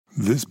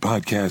This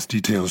podcast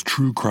details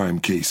true crime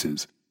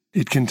cases.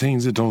 It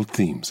contains adult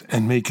themes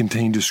and may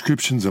contain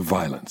descriptions of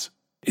violence.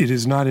 It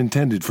is not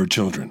intended for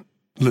children.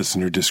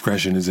 Listener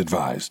discretion is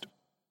advised.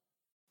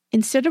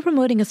 Instead of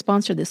promoting a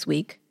sponsor this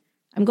week,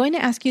 I'm going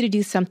to ask you to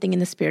do something in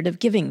the spirit of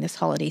giving this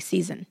holiday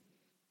season.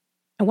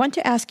 I want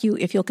to ask you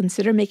if you'll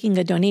consider making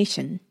a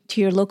donation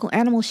to your local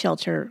animal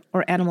shelter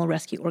or animal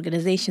rescue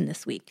organization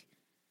this week.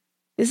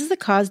 This is a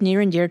cause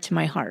near and dear to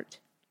my heart.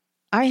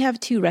 I have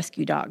 2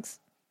 rescue dogs,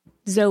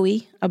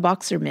 Zoe, a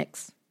boxer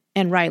mix,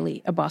 and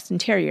Riley, a Boston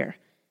Terrier,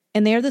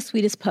 and they are the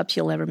sweetest pups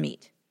you'll ever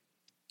meet.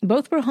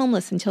 Both were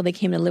homeless until they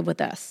came to live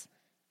with us,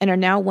 and are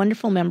now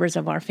wonderful members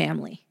of our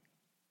family.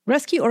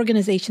 Rescue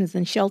organizations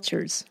and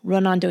shelters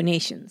run on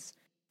donations,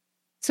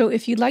 so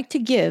if you'd like to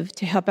give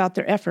to help out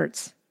their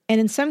efforts,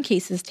 and in some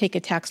cases take a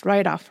tax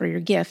write-off for your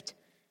gift,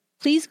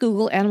 please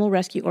Google animal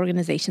rescue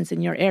organizations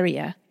in your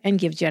area and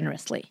give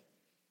generously.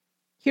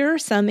 Here are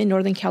some in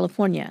Northern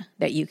California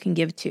that you can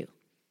give to: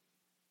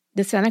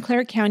 the Santa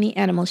Clara County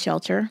Animal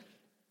Shelter,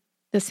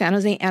 the San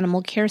Jose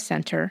Animal Care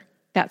Center,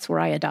 that's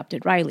where I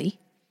adopted Riley,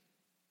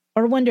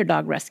 or Wonder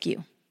Dog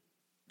Rescue.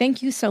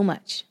 Thank you so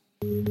much.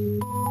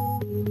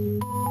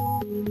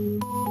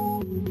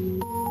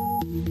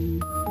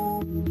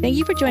 Thank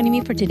you for joining me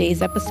for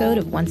today's episode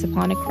of Once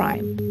Upon a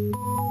Crime.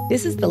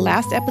 This is the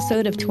last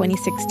episode of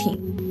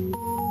 2016.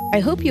 I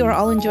hope you are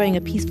all enjoying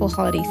a peaceful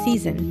holiday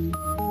season,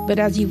 but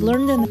as you've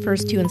learned in the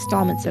first 2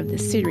 installments of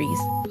this series,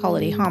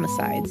 Holiday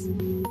Homicides,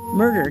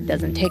 murder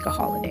doesn't take a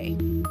holiday.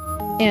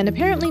 And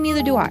apparently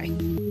neither do I.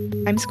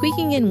 I'm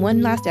squeaking in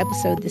one last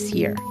episode this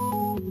year.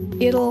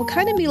 It'll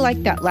kind of be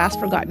like that last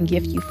forgotten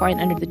gift you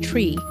find under the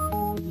tree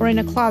or in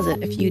a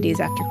closet a few days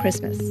after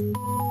Christmas,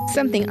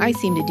 something I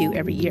seem to do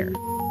every year.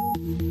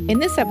 In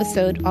this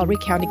episode, I'll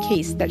recount a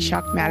case that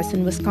shocked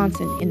Madison,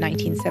 Wisconsin in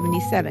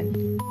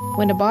 1977,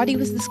 when a body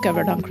was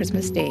discovered on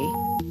Christmas Day,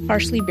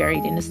 partially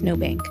buried in a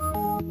snowbank.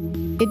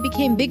 It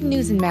became big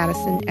news in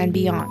Madison and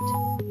beyond.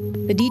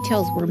 The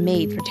details were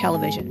made for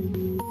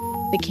television.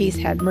 The case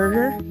had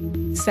murder,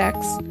 sex,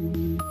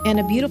 and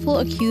a beautiful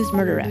accused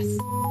murderess.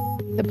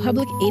 The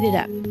public ate it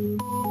up,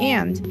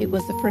 and it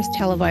was the first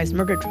televised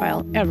murder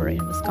trial ever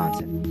in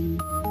Wisconsin.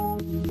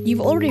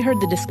 You've already heard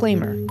the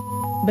disclaimer,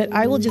 but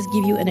I will just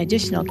give you an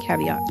additional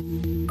caveat.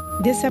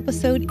 This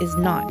episode is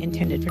not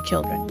intended for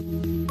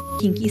children.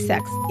 Kinky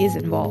sex is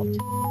involved.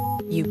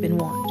 You've been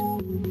warned.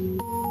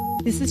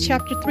 This is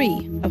Chapter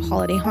 3 of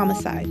Holiday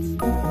Homicides,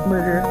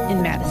 Murder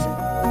in Madison.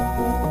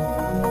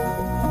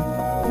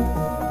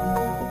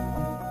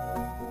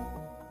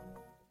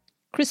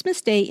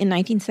 Christmas Day in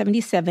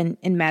 1977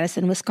 in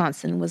Madison,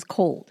 Wisconsin was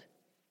cold.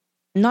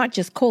 Not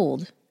just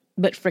cold,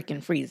 but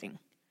frickin' freezing.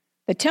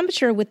 The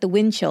temperature with the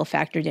wind chill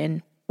factored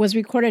in was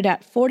recorded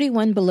at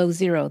 41 below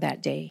zero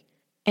that day,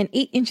 and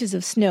 8 inches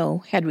of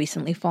snow had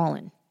recently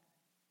fallen.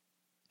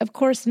 Of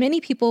course,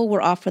 many people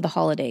were off for the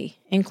holiday,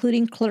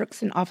 including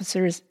clerks and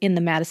officers in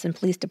the Madison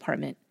Police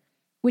Department,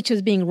 which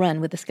was being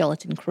run with a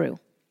skeleton crew.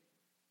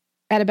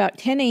 At about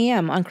 10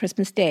 a.m. on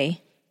Christmas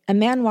Day, a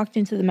man walked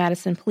into the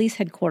Madison Police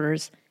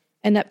Headquarters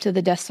and up to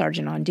the desk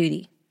sergeant on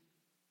duty.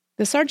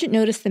 The sergeant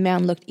noticed the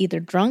man looked either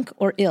drunk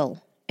or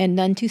ill, and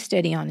none too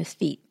steady on his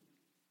feet.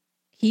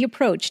 He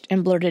approached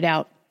and blurted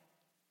out,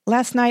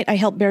 "Last night I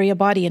helped bury a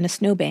body in a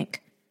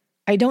snowbank.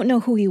 I don't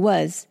know who he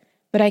was,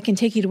 but I can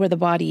take you to where the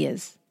body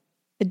is."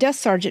 The desk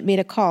sergeant made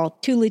a call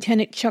to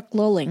Lieutenant Chuck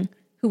Lolling,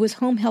 who was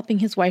home helping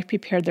his wife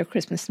prepare their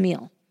Christmas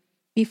meal.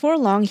 Before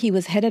long, he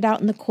was headed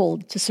out in the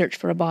cold to search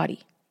for a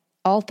body.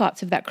 All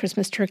thoughts of that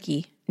Christmas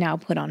turkey now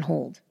put on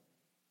hold.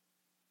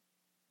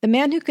 The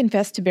man who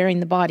confessed to burying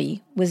the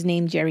body was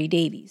named Jerry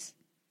Davies.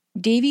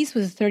 Davies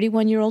was a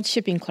 31-year-old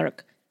shipping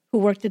clerk who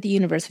worked at the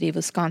University of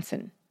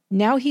Wisconsin.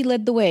 Now he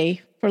led the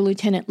way for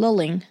Lieutenant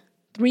Lolling,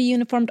 3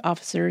 uniformed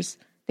officers,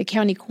 the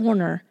county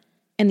coroner,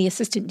 and the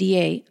assistant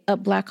DA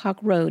up Black Hawk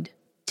Road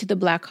to the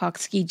Black Hawk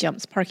Ski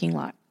Jumps parking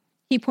lot.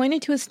 He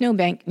pointed to a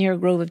snowbank near a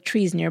grove of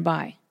trees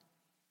nearby.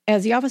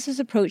 As the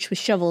officers approached with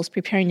shovels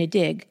preparing to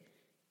dig,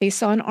 they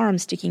saw an arm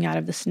sticking out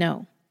of the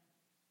snow.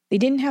 They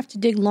didn't have to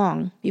dig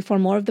long before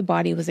more of the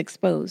body was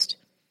exposed.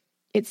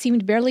 It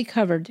seemed barely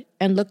covered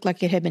and looked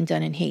like it had been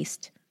done in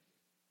haste.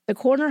 The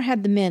coroner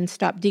had the men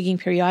stop digging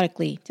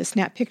periodically to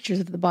snap pictures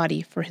of the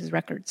body for his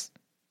records.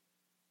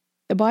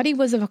 The body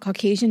was of a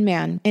Caucasian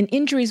man, and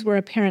injuries were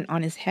apparent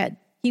on his head.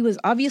 He was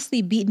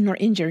obviously beaten or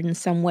injured in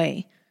some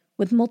way,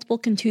 with multiple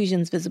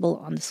contusions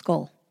visible on the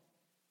skull.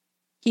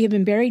 He had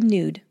been buried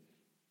nude.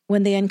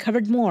 When they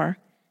uncovered more,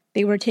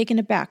 they were taken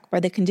aback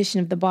by the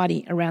condition of the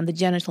body around the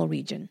genital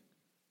region.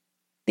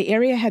 The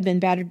area had been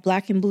battered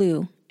black and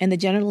blue, and the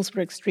genitals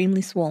were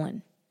extremely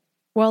swollen.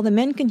 While the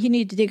men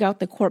continued to dig out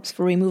the corpse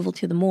for removal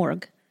to the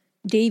morgue,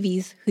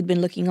 Davies, who'd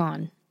been looking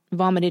on,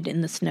 vomited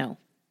in the snow.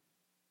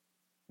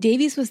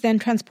 Davies was then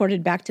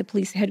transported back to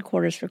police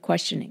headquarters for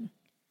questioning.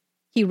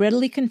 He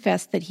readily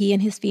confessed that he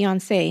and his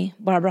fiancée,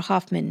 Barbara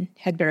Hoffman,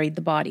 had buried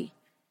the body.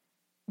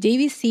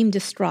 Davies seemed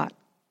distraught,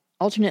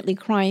 alternately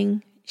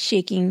crying,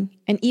 shaking,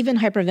 and even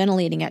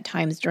hyperventilating at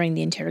times during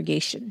the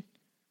interrogation.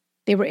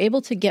 They were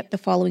able to get the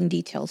following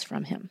details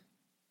from him.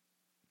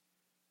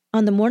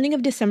 On the morning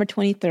of December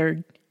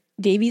 23rd,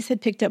 Davies had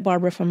picked up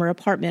Barbara from her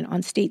apartment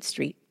on State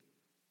Street.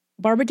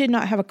 Barbara did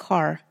not have a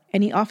car,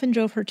 and he often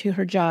drove her to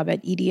her job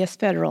at EDS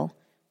Federal,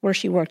 where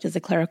she worked as a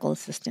clerical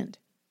assistant.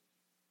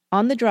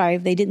 On the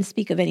drive, they didn't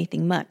speak of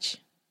anything much.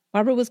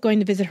 Barbara was going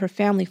to visit her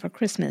family for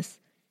Christmas,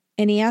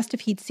 and he asked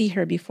if he'd see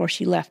her before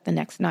she left the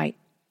next night.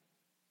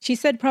 She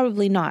said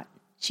probably not.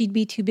 She'd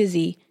be too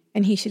busy,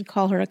 and he should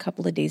call her a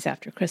couple of days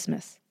after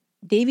Christmas.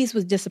 Davies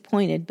was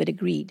disappointed, but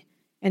agreed,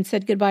 and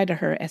said goodbye to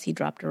her as he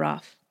dropped her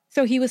off.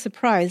 So he was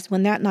surprised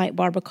when that night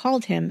Barbara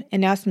called him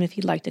and asked him if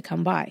he'd like to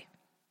come by.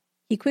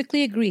 He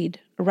quickly agreed,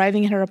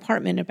 arriving at her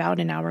apartment about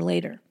an hour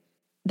later.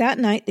 That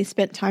night, they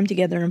spent time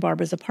together in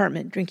Barbara's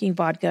apartment, drinking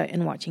vodka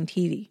and watching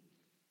TV.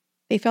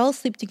 They fell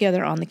asleep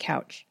together on the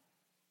couch.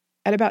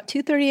 At about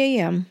 2:30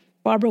 a.m.,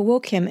 Barbara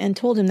woke him and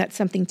told him that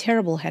something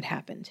terrible had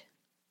happened.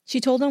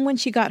 She told him when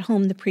she got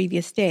home the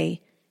previous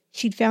day,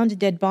 she'd found a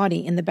dead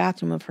body in the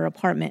bathroom of her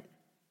apartment.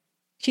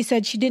 She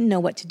said she didn't know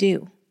what to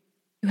do.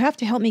 "You have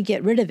to help me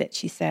get rid of it,"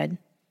 she said.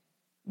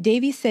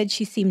 Davies said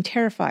she seemed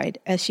terrified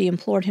as she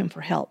implored him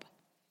for help.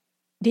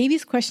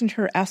 Davies questioned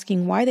her,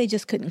 asking why they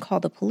just couldn't call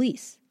the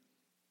police.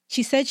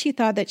 She said she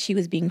thought that she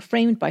was being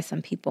framed by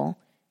some people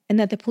and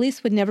that the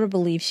police would never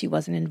believe she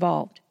wasn't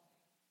involved.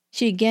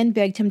 She again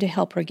begged him to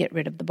help her get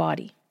rid of the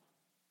body.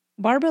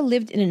 Barbara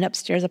lived in an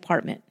upstairs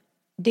apartment.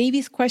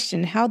 Davies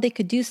questioned how they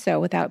could do so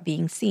without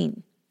being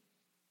seen.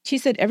 She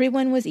said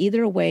everyone was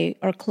either away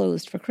or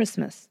closed for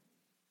Christmas.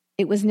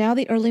 It was now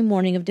the early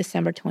morning of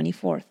December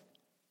 24th.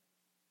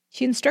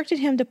 She instructed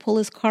him to pull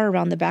his car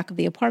around the back of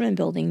the apartment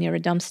building near a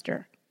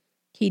dumpster.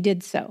 He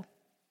did so.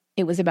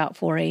 It was about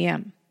 4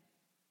 a.m.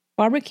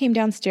 Barbara came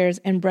downstairs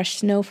and brushed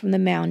snow from the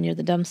mound near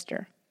the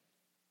dumpster.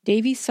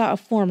 Davies saw a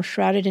form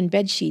shrouded in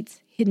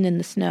bedsheets hidden in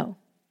the snow.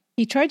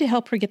 He tried to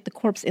help her get the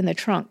corpse in the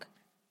trunk,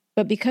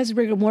 but because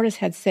rigor mortis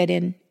had set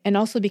in, and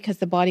also because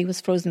the body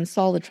was frozen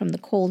solid from the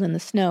cold and the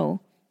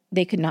snow,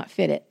 they could not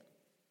fit it.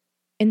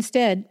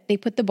 Instead, they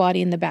put the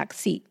body in the back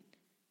seat,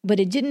 but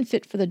it didn't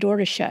fit for the door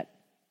to shut,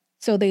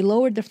 so they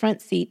lowered the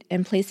front seat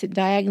and placed it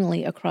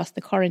diagonally across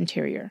the car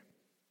interior.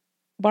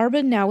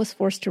 Barbara now was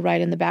forced to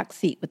ride in the back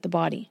seat with the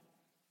body.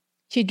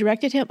 She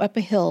directed him up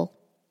a hill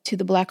to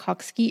the Black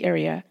Hawk ski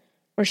area,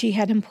 where she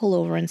had him pull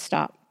over and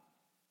stop.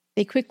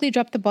 They quickly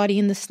dropped the body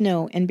in the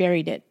snow and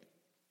buried it.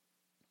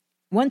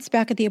 Once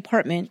back at the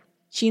apartment,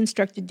 she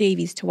instructed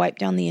Davies to wipe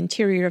down the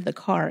interior of the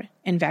car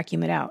and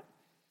vacuum it out.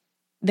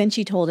 Then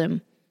she told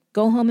him,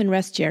 "Go home and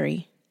rest,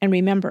 Jerry, and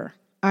remember,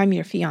 I'm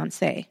your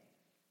fiancé."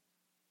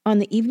 On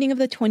the evening of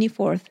the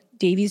 24th,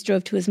 Davies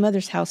drove to his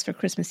mother's house for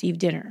Christmas Eve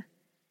dinner.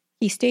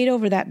 He stayed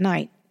over that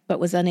night, but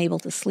was unable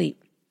to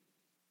sleep.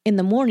 In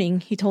the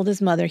morning, he told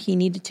his mother he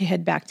needed to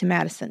head back to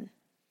Madison.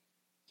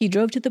 He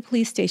drove to the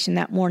police station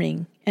that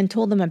morning and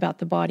told them about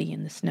the body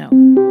in the snow.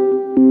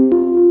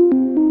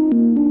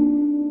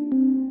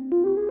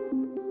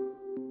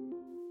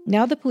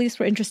 Now the police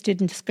were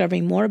interested in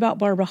discovering more about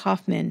Barbara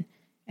Hoffman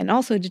and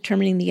also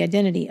determining the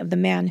identity of the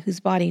man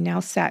whose body now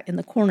sat in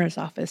the coroner's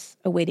office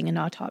awaiting an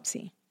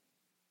autopsy.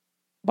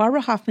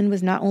 Barbara Hoffman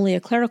was not only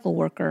a clerical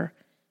worker,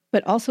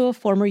 but also a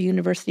former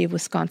University of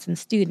Wisconsin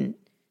student,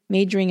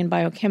 majoring in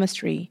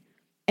biochemistry,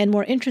 and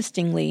more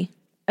interestingly,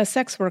 a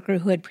sex worker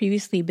who had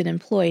previously been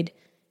employed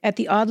at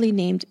the oddly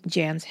named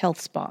Jan's Health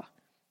Spa,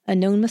 a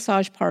known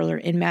massage parlor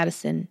in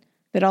Madison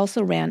that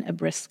also ran a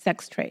brisk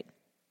sex trade.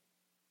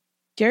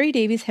 Jerry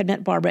Davies had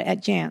met Barbara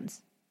at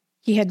Jan's.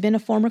 He had been a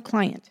former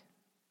client.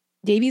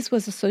 Davies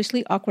was a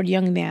socially awkward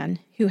young man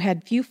who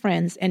had few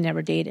friends and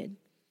never dated.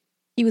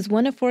 He was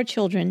one of 4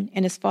 children,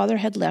 and his father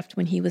had left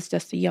when he was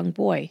just a young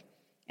boy,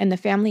 and the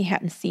family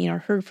hadn't seen or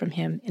heard from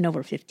him in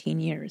over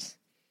 15 years.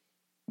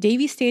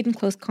 Davies stayed in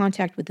close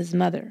contact with his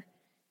mother,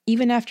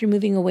 even after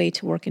moving away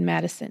to work in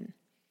Madison.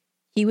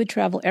 He would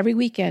travel every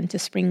weekend to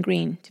Spring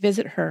Green to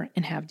visit her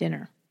and have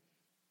dinner.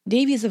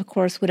 Davies, of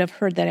course, would have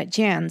heard that at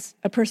Jan's,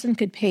 a person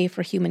could pay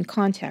for human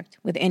contact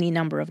with any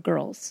number of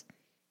girls.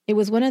 It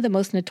was one of the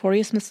most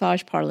notorious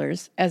massage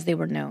parlors, as they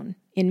were known,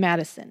 in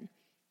Madison,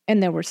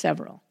 and there were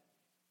several.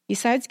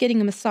 Besides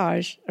getting a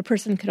massage, a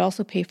person could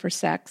also pay for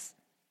sex,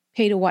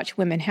 pay to watch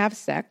women have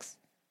sex,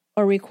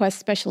 or request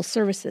special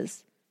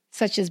services,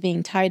 such as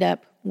being tied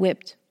up,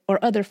 whipped,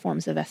 or other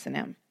forms of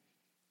S&M.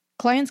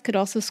 Clients could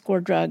also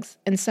score drugs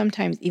and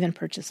sometimes even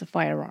purchase a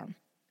firearm.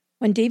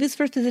 When Davies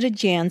first visited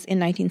Jan's in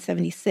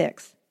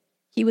 1976,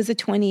 he was a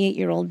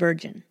 28-year-old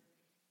virgin.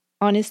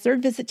 On his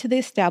 3rd visit to the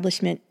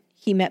establishment,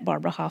 he met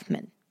Barbara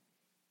Hoffman.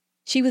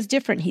 She was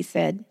different, he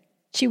said.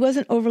 She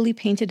wasn't overly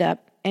painted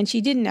up, and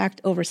she didn't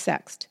act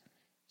oversexed.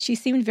 She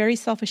seemed very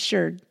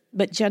self-assured,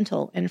 but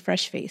gentle and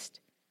fresh-faced.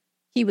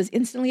 He was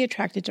instantly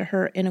attracted to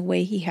her in a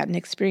way he hadn't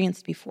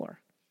experienced before.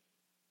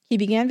 He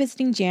began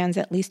visiting Jan's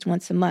at least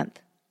once a month,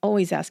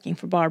 always asking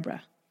for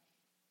Barbara.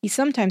 He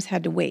sometimes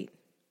had to wait.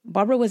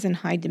 Barbara was in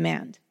high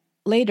demand.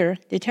 Later,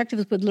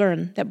 detectives would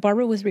learn that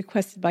Barbara was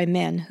requested by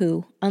men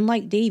who,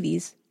 unlike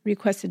Davies,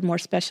 requested more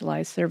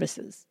specialized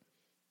services.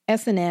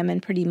 S&M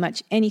and pretty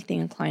much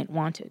anything a client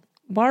wanted.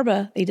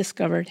 Barbara, they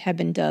discovered, had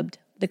been dubbed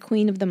the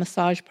queen of the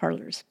massage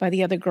parlors by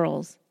the other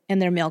girls,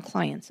 and their male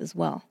clients as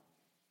well.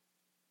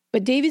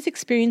 But Davies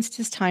experienced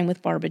his time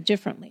with Barbara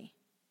differently.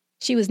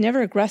 She was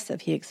never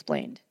aggressive, he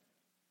explained.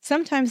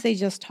 Sometimes they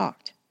just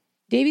talked.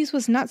 Davies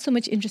was not so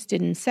much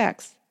interested in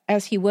sex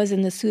as he was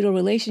in the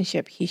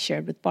pseudo-relationship he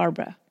shared with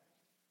Barbara.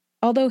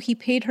 Although he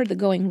paid her the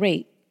going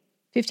rate,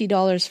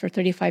 $50 for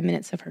 35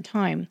 minutes of her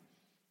time,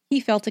 he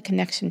felt a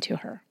connection to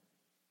her.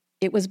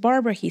 It was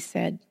Barbara, he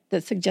said,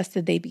 that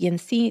suggested they begin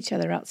seeing each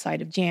other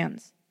outside of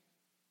Jan's.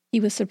 He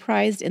was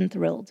surprised and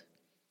thrilled.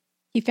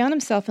 He found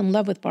himself in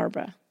love with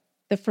Barbara,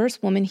 the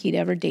first woman he'd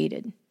ever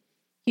dated.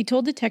 He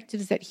told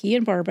detectives that he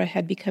and Barbara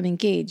had become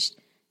engaged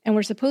and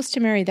were supposed to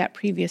marry that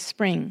previous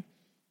spring,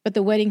 but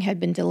the wedding had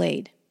been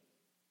delayed.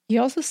 He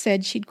also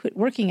said she'd quit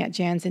working at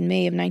Jan's in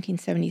May of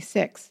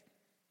 1976,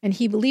 and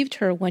he believed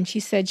her when she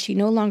said she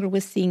no longer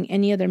was seeing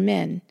any other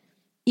men,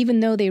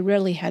 even though they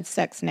rarely had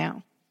sex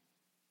now.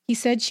 He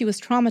said she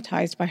was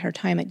traumatized by her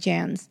time at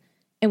Jan's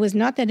and was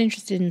not that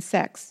interested in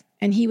sex,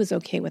 and he was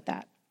okay with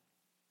that.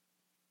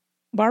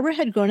 Barbara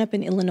had grown up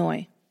in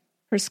Illinois.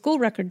 Her school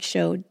record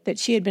showed that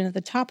she had been at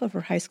the top of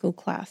her high school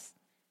class,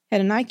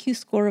 had an IQ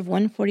score of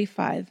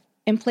 145,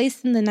 and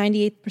placed in the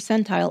 98th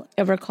percentile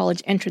of her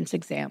college entrance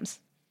exams.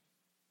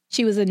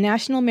 She was a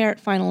national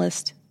merit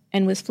finalist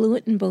and was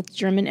fluent in both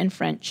German and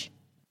French.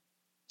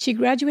 She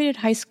graduated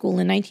high school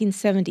in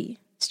 1970,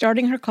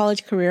 starting her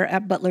college career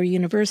at Butler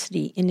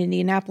University in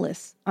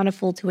Indianapolis on a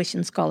full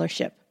tuition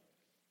scholarship.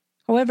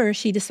 However,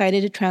 she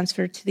decided to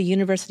transfer to the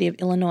University of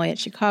Illinois at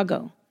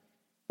Chicago,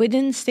 but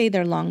didn't stay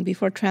there long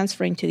before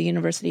transferring to the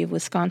University of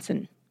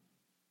Wisconsin.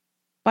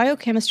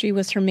 Biochemistry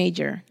was her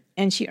major,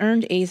 and she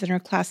earned A's in her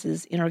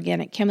classes in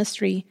organic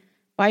chemistry,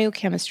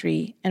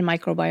 biochemistry, and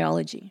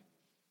microbiology.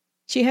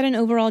 She had an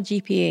overall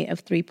GPA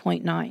of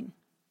 3.9.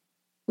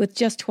 With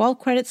just 12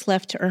 credits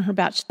left to earn her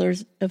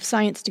Bachelor's of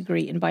Science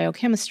degree in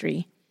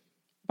biochemistry,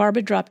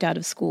 Barbara dropped out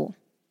of school.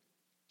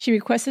 She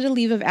requested a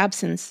leave of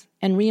absence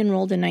and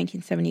re-enrolled in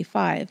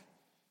 1975,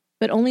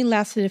 but only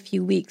lasted a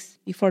few weeks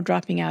before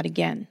dropping out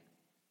again.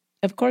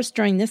 Of course,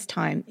 during this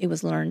time, it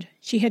was learned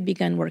she had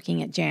begun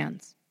working at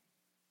Jan's.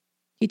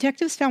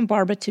 Detectives found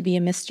Barbara to be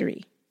a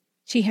mystery.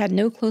 She had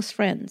no close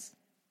friends.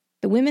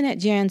 The women at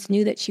Jan's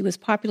knew that she was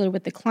popular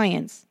with the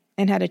clients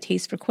and had a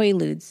taste for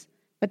Quaaludes,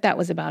 but that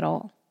was about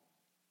all.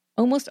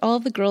 Almost all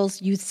of the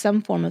girls used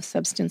some form of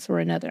substance or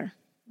another,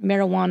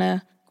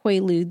 marijuana,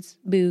 Quaaludes,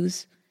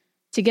 booze,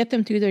 to get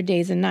them through their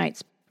days and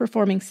nights,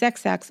 performing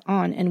sex acts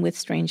on and with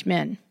strange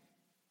men.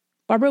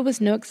 Barbara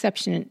was no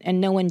exception, and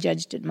no one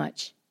judged it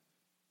much.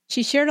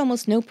 She shared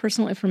almost no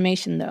personal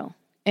information, though,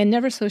 and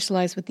never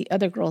socialized with the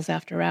other girls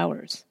after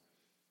hours.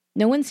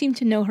 No one seemed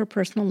to know her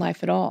personal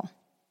life at all.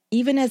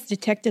 Even as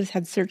detectives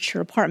had searched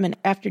her apartment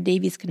after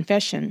Davies'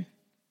 confession,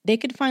 they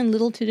could find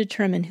little to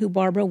determine who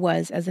Barbara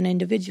was as an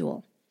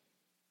individual.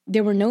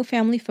 There were no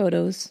family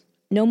photos,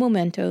 no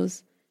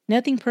mementos,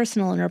 nothing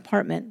personal in her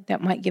apartment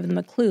that might give them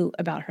a clue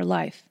about her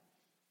life.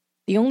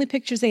 The only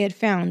pictures they had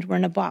found were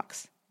in a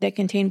box that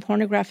contained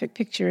pornographic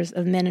pictures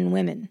of men and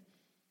women,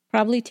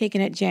 probably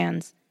taken at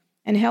Jan's,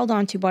 and held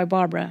onto by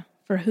Barbara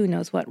for who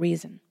knows what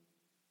reason.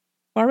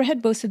 Barbara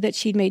had boasted that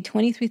she'd made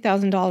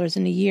 $23,000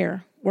 in a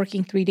year,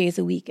 working 3 days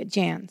a week at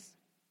Jan's.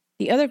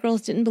 The other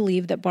girls didn't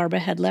believe that Barbara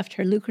had left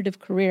her lucrative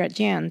career at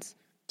Jan's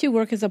to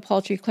work as a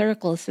paltry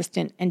clerical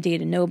assistant and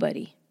date a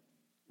nobody.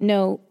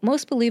 No,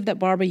 most believed that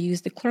Barbara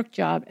used the clerk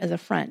job as a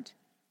front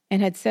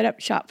and had set up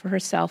shop for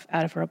herself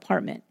out of her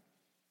apartment.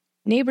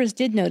 Neighbors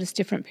did notice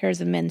different pairs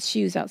of men's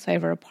shoes outside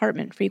of her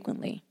apartment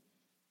frequently.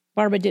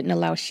 Barbara didn't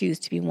allow shoes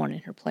to be worn in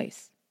her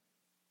place.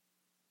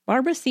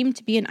 Barbara seemed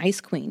to be an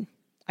ice queen,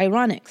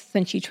 ironic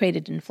since she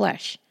traded in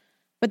flesh,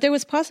 but there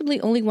was possibly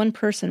only one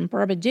person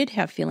Barbara did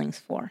have feelings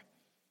for.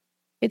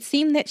 It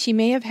seemed that she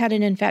may have had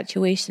an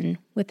infatuation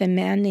with a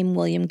man named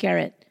William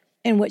Garrett,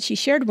 and what she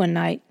shared one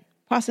night,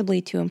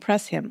 possibly to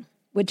impress him,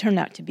 would turn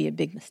out to be a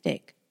big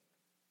mistake.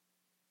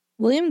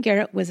 William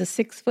Garrett was a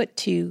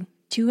 6'2",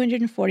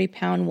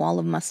 240-pound wall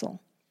of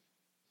muscle.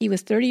 He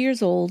was 30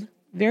 years old,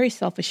 very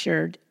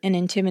self-assured, and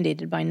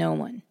intimidated by no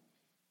one,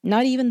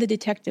 not even the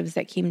detectives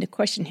that came to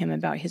question him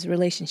about his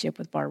relationship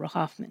with Barbara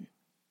Hoffman.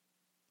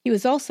 He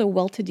was also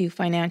well-to-do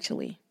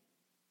financially.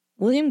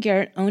 William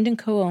Garrett owned and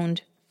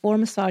co-owned 4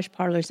 massage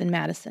parlors in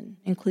Madison,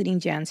 including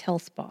Jan's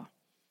Health Spa.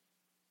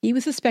 He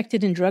was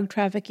suspected in drug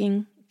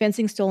trafficking,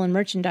 fencing stolen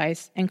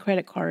merchandise and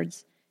credit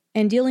cards,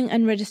 and dealing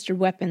unregistered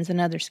weapons and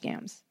other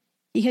scams.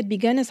 He had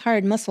begun as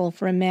hired muscle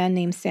for a man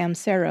named Sam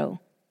Serro,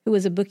 who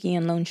was a bookie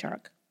and loan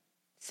shark.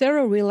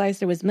 Serro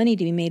realized there was money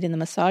to be made in the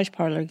massage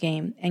parlor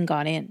game and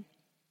got in.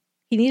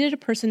 He needed a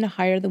person to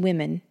hire the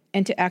women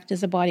and to act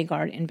as a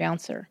bodyguard and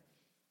bouncer.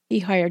 He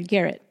hired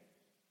Garrett.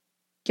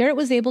 Garrett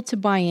was able to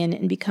buy in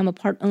and become a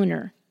part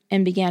owner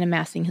and began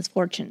amassing his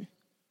fortune.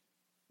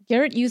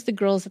 Garrett used the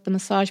girls at the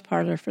massage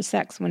parlor for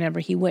sex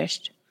whenever he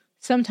wished,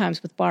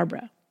 sometimes with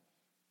Barbara.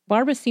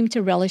 Barbara seemed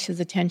to relish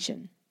his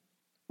attention.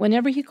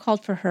 Whenever he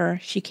called for her,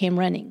 she came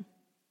running.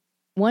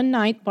 One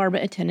night, Barbara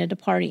attended a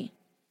party.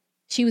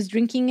 She was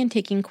drinking and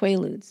taking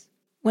Quaaludes.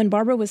 When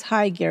Barbara was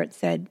high, Garrett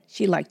said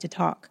she liked to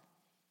talk.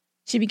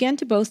 She began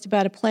to boast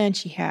about a plan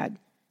she had,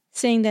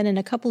 saying that in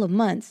a couple of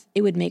months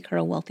it would make her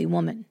a wealthy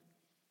woman.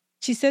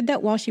 She said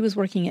that while she was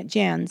working at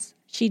Jan's,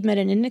 she'd met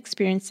an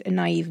inexperienced and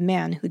naive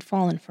man who'd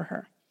fallen for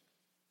her.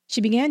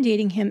 She began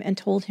dating him and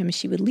told him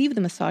she would leave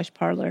the massage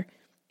parlor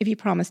if he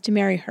promised to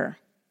marry her.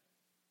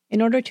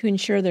 In order to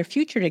ensure their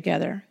future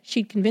together,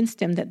 she'd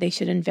convinced him that they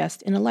should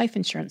invest in a life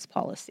insurance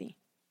policy.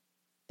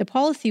 The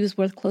policy was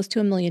worth close to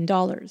 $1 million,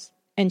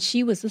 and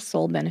she was the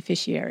sole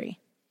beneficiary.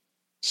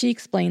 She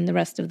explained the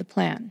rest of the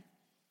plan.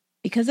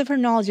 Because of her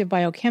knowledge of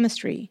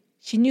biochemistry,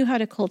 she knew how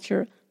to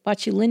culture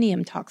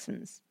botulinum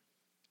toxins.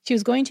 She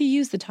was going to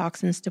use the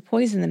toxins to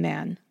poison the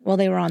man while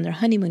they were on their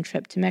honeymoon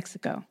trip to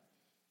Mexico.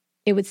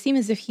 It would seem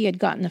as if he had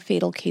gotten a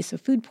fatal case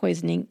of food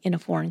poisoning in a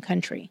foreign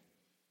country.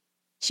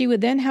 She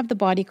would then have the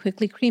body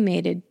quickly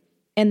cremated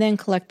and then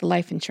collect the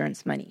life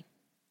insurance money.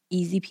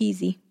 Easy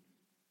peasy.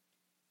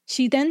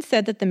 She then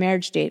said that the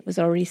marriage date was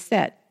already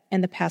set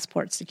and the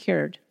passport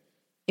secured.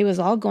 It was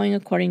all going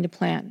according to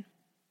plan.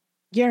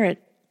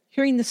 Garrett,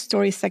 hearing the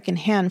story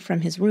secondhand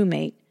from his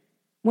roommate,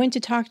 went to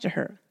talk to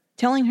her,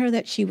 telling her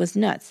that she was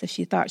nuts if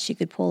she thought she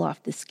could pull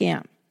off this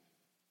scam.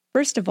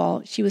 First of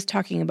all, she was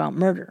talking about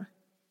murder.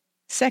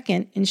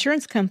 Second,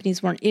 insurance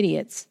companies weren't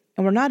idiots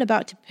and were not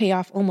about to pay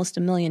off almost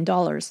 $1 million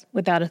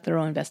without a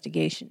thorough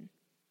investigation.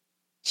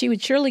 She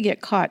would surely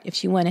get caught if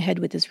she went ahead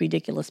with this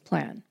ridiculous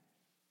plan.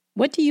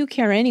 "What do you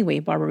care anyway?"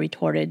 Barbara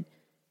retorted,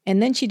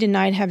 and then she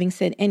denied having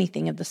said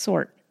anything of the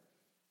sort.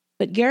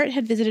 But Garrett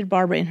had visited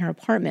Barbara in her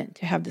apartment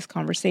to have this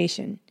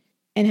conversation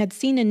and had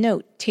seen a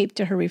note taped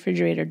to her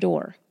refrigerator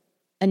door,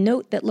 a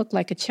note that looked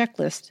like a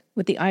checklist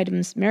with the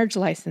items marriage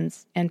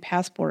license and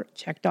passport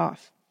checked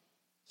off.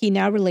 He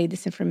now relayed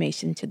this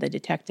information to the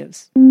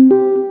detectives.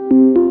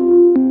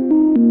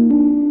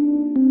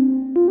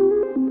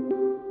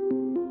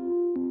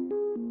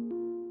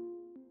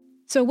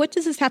 So what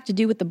does this have to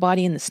do with the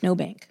body in the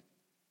snowbank?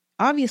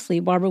 Obviously,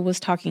 Barbara was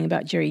talking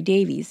about Jerry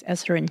Davies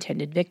as her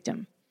intended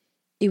victim.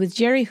 It was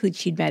Jerry who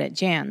she'd met at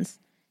Jan's,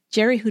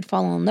 Jerry who'd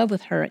fallen in love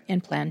with her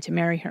and planned to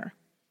marry her.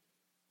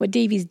 What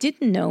Davies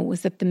didn't know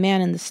was that the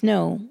man in the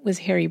snow was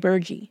Harry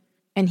Burgee,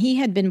 and he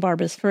had been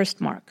Barbara's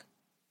first mark.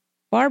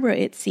 Barbara,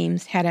 it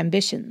seems, had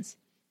ambitions,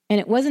 and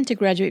it wasn't to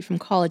graduate from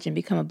college and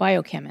become a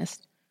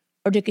biochemist,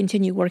 or to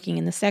continue working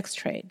in the sex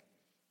trade.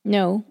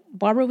 No,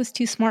 Barbara was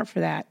too smart for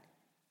that,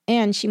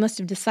 and she must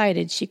have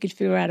decided she could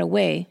figure out a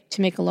way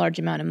to make a large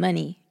amount of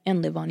money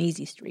and live on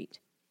Easy Street.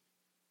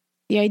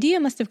 The idea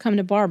must have come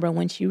to Barbara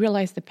when she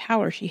realized the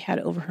power she had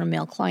over her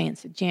male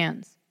clients at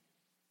Jan's.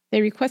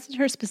 They requested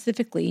her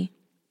specifically,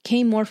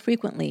 came more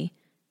frequently,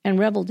 and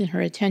reveled in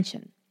her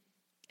attention,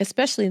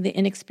 especially the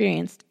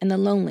inexperienced and the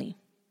lonely.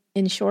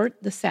 In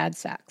short, the sad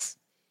sacks.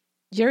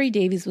 Jerry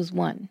Davies was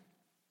one.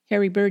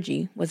 Harry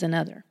Burgee was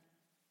another.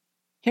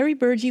 Harry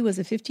Burgee was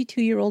a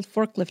 52-year-old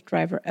forklift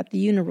driver at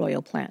the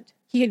Uniroyal plant.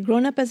 He had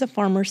grown up as a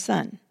farmer's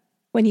son.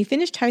 When he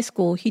finished high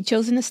school, he'd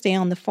chosen to stay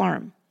on the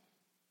farm.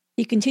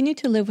 He continued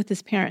to live with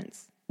his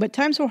parents, but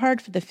times were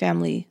hard for the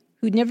family,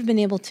 who'd never been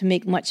able to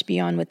make much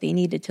beyond what they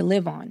needed to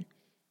live on,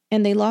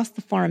 and they lost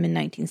the farm in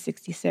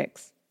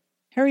 1966.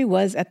 Harry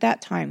was, at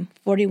that time,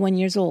 41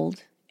 years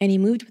old, and he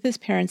moved with his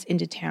parents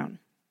into town.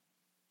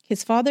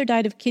 His father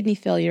died of kidney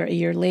failure a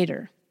year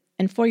later,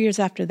 and 4 years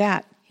after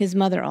that, his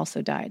mother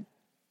also died.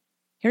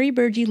 Harry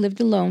Burgee lived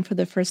alone for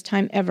the first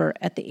time ever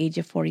at the age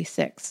of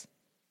 46.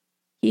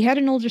 He had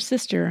an older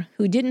sister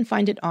who didn't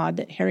find it odd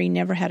that Harry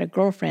never had a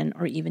girlfriend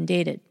or even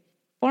dated.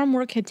 Farm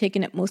work had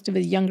taken up most of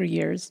his younger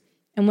years,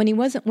 and when he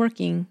wasn't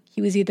working,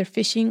 he was either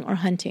fishing or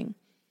hunting.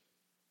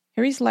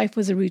 Harry's life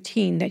was a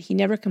routine that he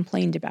never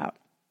complained about.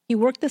 He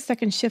worked the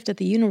second shift at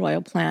the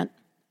Uniroyal plant,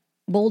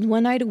 bowled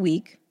one night a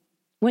week,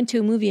 went to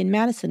a movie in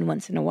Madison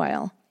once in a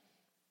while,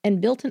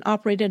 and built and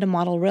operated a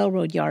model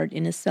railroad yard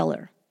in his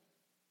cellar.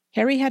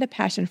 Harry had a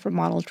passion for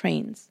model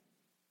trains.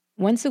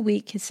 Once a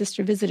week, his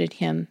sister visited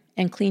him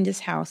and cleaned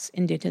his house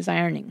and did his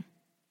ironing.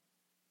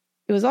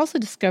 It was also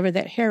discovered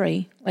that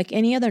Harry, like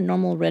any other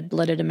normal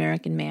red-blooded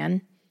American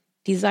man,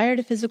 desired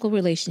a physical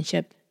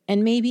relationship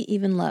and maybe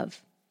even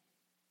love.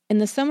 In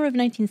the summer of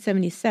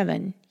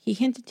 1977, he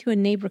hinted to a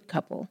neighbor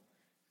couple,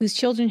 whose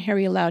children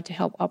Harry allowed to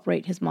help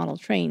operate his model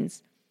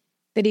trains,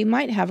 that he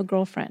might have a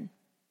girlfriend.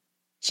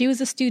 She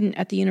was a student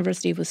at the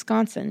University of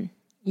Wisconsin,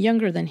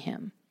 younger than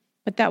him,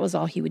 but that was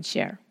all he would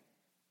share.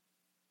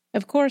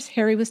 Of course,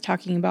 Harry was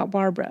talking about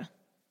Barbara.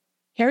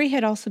 Harry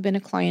had also been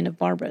a client of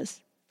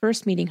Barbara's,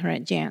 first meeting her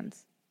at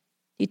Jan's.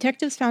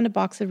 Detectives found a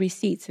box of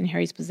receipts in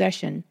Harry's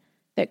possession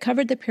that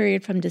covered the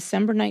period from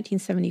December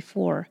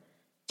 1974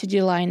 to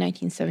July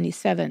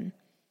 1977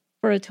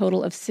 for a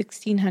total of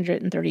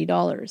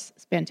 $1,630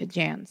 spent at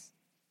Jan's,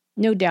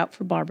 no doubt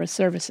for Barbara's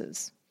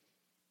services.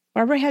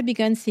 Barbara had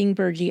begun seeing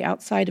Burgee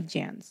outside of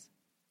Jan's.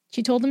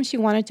 She told him she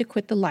wanted to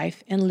quit the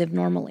life and live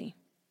normally.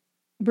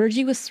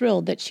 Burgee was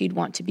thrilled that she'd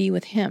want to be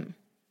with him.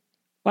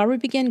 Barbara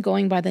began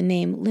going by the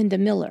name Linda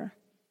Miller,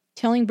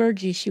 telling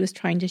Burgee she was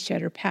trying to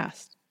shed her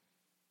past.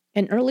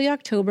 In early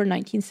October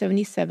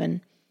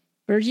 1977,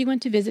 Burgee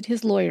went to visit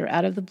his lawyer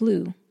out of the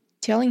blue,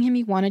 telling him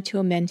he wanted to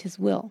amend his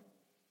will.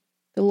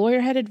 The lawyer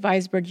had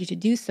advised Burgee to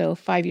do so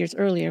 5 years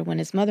earlier when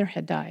his mother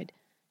had died,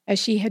 as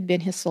she had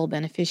been his sole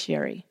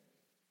beneficiary.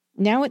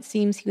 Now it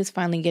seems he was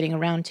finally getting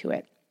around to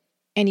it,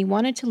 and he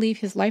wanted to leave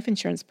his life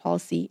insurance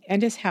policy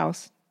and his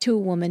house to a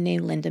woman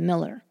named Linda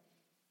Miller.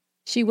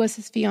 She was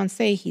his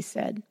fiancée, he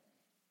said.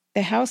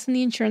 The house and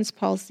the insurance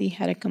policy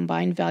had a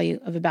combined value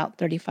of about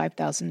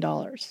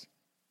 $35,000.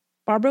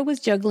 Barbara was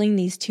juggling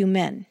these two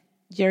men,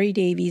 Jerry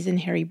Davies and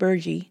Harry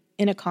Burgee,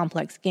 in a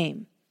complex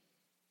game.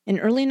 In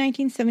early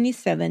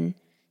 1977,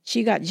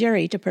 she got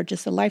Jerry to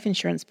purchase a life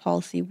insurance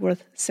policy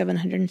worth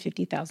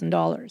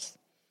 $750,000.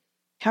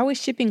 How a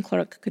shipping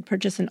clerk could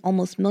purchase an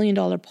almost $1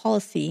 million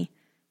policy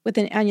with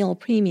an annual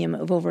premium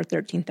of over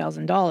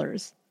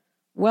 $13,000,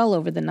 well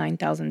over the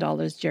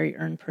 $9,000 Jerry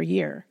earned per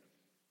year,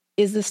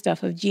 is the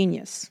stuff of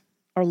genius,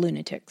 or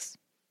lunatics.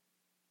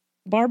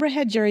 Barbara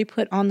had Jerry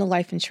put on the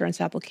life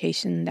insurance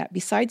application that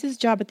besides his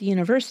job at the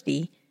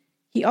university,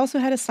 he also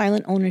had a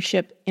silent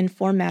ownership in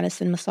 4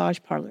 Madison massage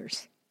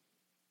parlors.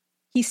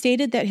 He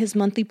stated that his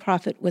monthly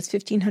profit was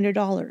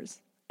 $1,500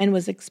 and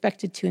was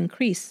expected to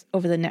increase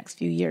over the next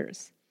few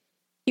years.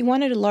 He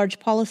wanted a large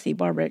policy,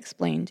 Barbara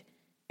explained,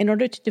 in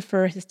order to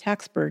defer his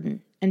tax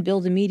burden and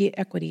build immediate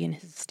equity in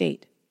his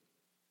estate.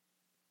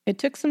 It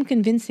took some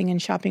convincing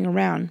and shopping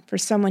around for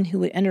someone who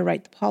would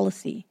underwrite the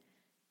policy,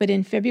 but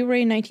in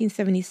February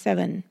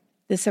 1977,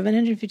 the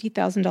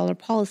 $750,000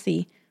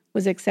 policy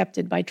was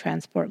accepted by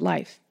Transport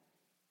Life.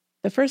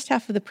 The first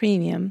half of the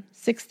premium,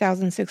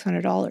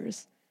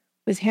 $6,600,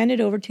 was handed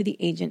over to the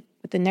agent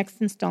with the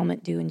next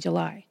installment due in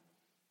July.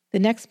 The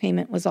next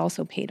payment was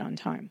also paid on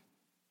time.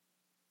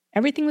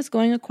 Everything was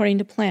going according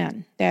to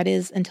plan, that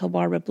is, until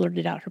Barbara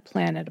blurted out her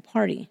plan at a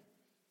party.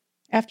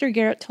 After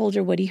Garrett told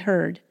her what he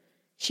heard,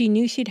 she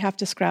knew she'd have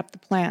to scrap the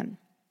plan.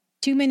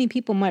 Too many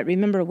people might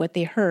remember what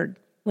they heard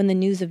when the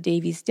news of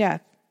Davy's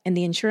death and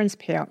the insurance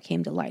payout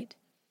came to light.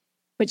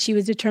 But she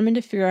was determined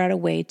to figure out a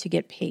way to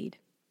get paid.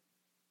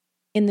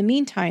 In the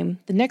meantime,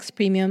 the next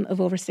premium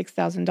of over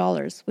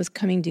 $6,000 was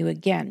coming due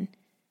again,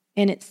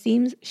 and it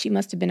seems she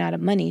must have been out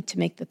of money to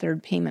make the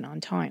third payment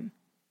on time.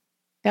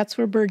 That's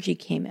where Burgee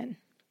came in.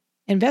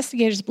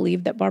 Investigators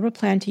believe that Barbara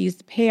planned to use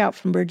the payout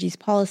from Burgee's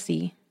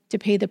policy to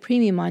pay the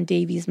premium on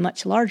Davy's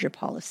much larger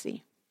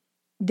policy.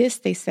 This,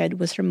 they said,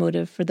 was her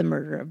motive for the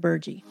murder of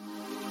Burgee.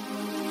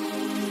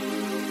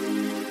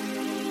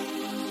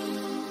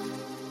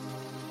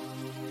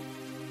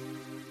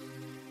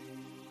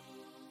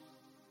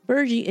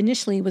 Burgee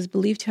initially was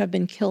believed to have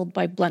been killed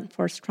by blunt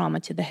force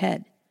trauma to the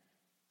head.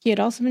 He had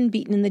also been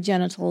beaten in the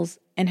genitals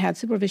and had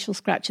superficial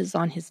scratches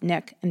on his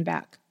neck and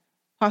back,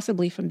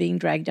 possibly from being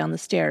dragged down the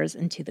stairs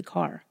and to the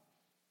car.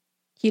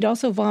 He had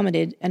also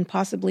vomited and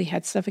possibly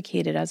had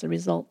suffocated as a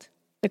result.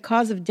 The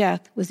cause of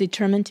death was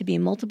determined to be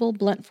multiple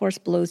blunt force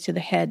blows to the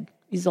head,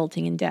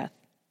 resulting in death.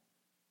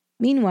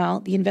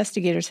 Meanwhile, the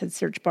investigators had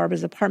searched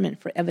Barbara's apartment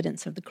for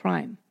evidence of the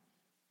crime.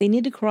 They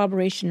needed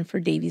corroboration for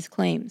Davy's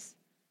claims.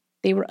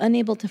 They were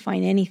unable to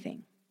find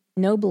anything.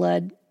 No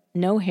blood,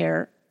 no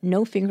hair,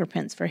 no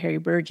fingerprints for Harry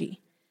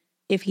Burgee.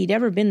 If he'd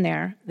ever been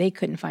there, they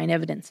couldn't find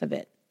evidence of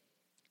it.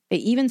 They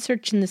even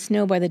searched in the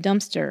snow by the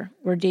dumpster,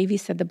 where Davy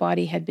said the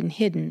body had been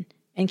hidden,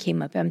 and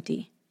came up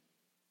empty.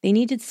 They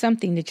needed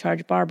something to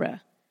charge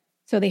Barbara,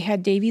 so they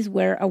had Davies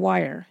wear a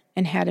wire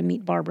and had him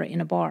meet Barbara in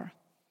a bar.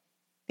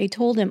 They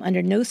told him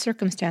under no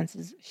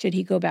circumstances should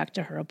he go back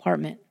to her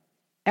apartment.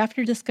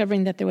 After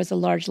discovering that there was a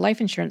large life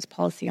insurance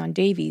policy on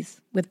Davies,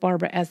 with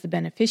Barbara as the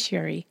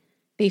beneficiary,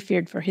 they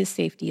feared for his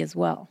safety as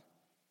well.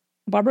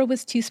 Barbara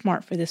was too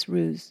smart for this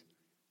ruse.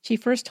 She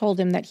first told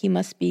him that he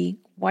must be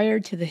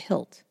wired to the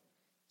hilt.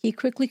 He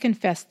quickly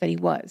confessed that he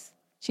was.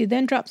 She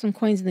then dropped some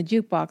coins in the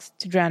jukebox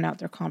to drown out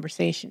their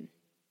conversation.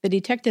 The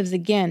detectives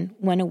again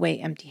went away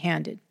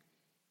empty-handed.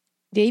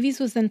 Davies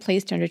was then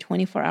placed under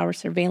 24-hour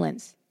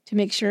surveillance to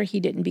make sure he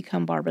didn't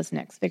become Barbara's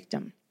next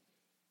victim.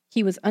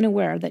 He was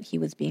unaware that he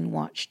was being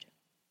watched.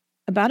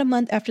 About a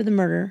month after the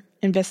murder,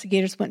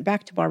 investigators went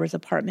back to Barbara's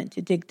apartment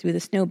to dig through the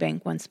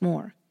snowbank once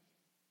more.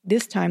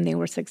 This time they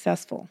were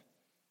successful.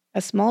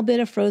 A small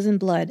bit of frozen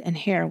blood and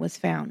hair was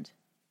found.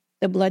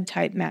 The blood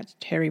type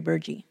matched Harry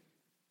Burgee.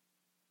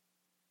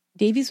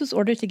 Davies was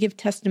ordered to give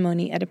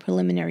testimony at a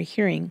preliminary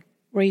hearing,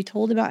 where he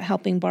told about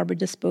helping Barbara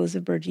dispose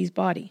of Burgee's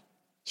body.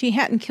 She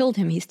hadn't killed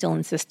him, he still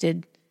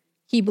insisted.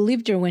 He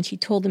believed her when she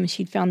told him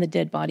she'd found the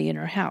dead body in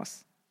her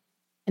house.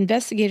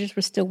 Investigators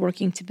were still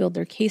working to build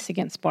their case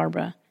against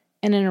Barbara,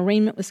 and an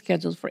arraignment was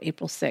scheduled for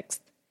April 6th.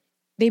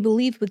 They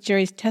believed with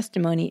Jerry's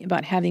testimony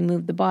about having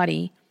moved the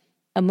body,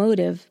 a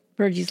motive,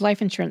 Burgee's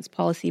life insurance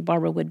policy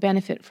Barbara would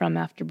benefit from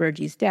after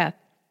Burgee's death,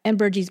 and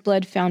Burgee's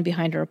blood found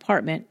behind her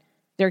apartment,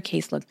 their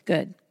case looked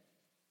good.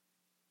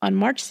 On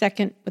March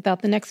 2nd,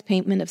 without the next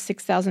payment of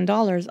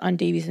 $6,000 on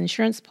Davy's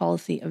insurance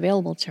policy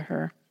available to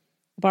her,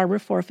 Barbara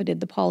forfeited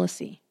the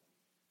policy.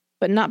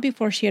 But not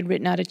before she had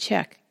written out a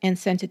check and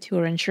sent it to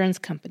her insurance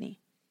company,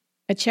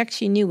 a check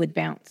she knew would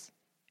bounce.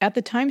 At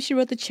the time she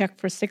wrote the check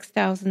for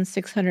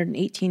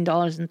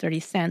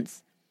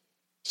 $6,618.30,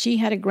 she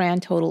had a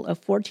grand total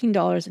of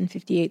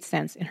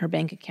 $14.58 in her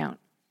bank account.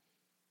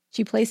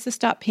 She placed a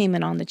stop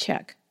payment on the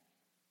check.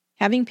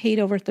 Having paid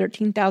over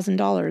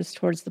 $13,000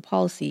 towards the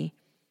policy,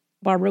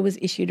 Barbara was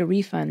issued a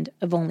refund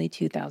of only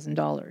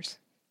 $2,000.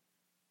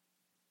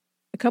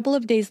 A couple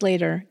of days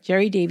later,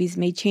 Jerry Davies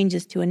made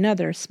changes to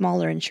another,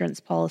 smaller insurance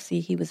policy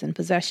he was in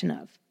possession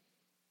of.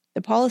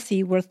 The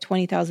policy, worth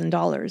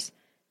 $20,000,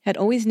 had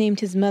always named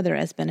his mother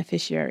as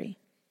beneficiary.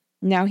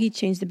 Now he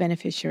changed the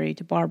beneficiary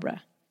to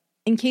Barbara.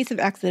 In case of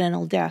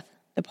accidental death,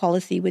 the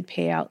policy would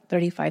pay out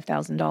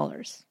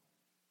 $35,000.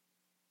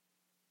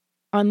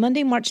 On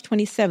Monday, March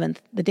 27th,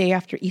 the day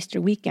after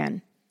Easter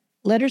weekend,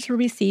 letters were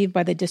received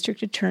by the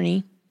district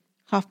attorney,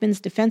 Hoffman's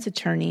defense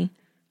attorney,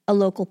 a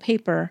local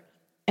paper,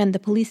 and the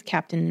police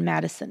captain in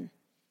Madison.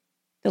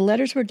 The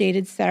letters were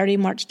dated Saturday,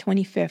 March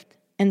 25th,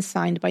 and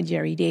signed by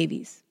Jerry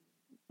Davies.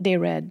 They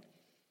read,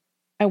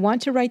 "I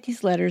want to write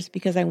these letters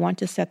because I want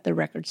to set the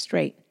record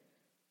straight.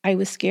 I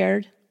was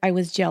scared, I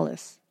was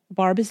jealous.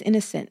 Barb is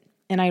innocent,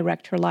 and I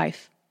wrecked her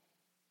life.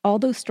 All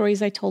those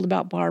stories I told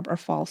about Barb are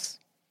false.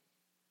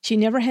 She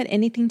never had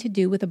anything to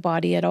do with the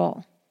body at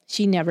all.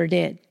 She never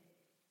did.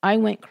 I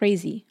went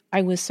crazy.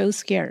 I was so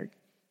scared.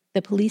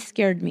 The police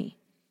scared me.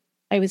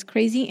 I was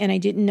crazy and I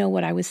didn't know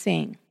what I was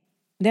saying.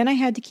 Then I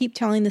had to keep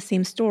telling the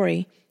same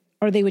story,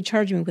 or they would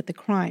charge me with the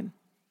crime.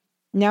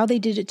 Now they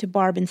did it to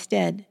Barb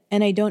instead,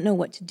 and I don't know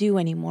what to do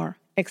anymore,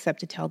 except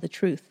to tell the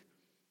truth.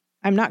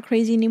 I'm not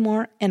crazy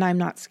anymore, and I'm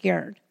not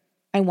scared.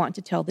 I want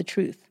to tell the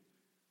truth.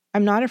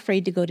 I'm not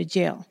afraid to go to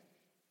jail.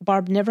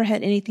 Barb never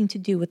had anything to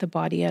do with the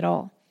body at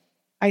all.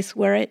 I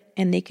swear it,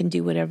 and they can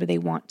do whatever they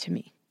want to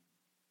me."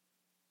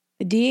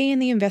 The DA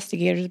and the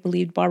investigators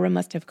believed Barbara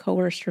must have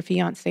coerced her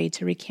fiancé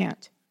to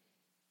recant.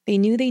 They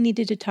knew they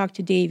needed to talk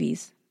to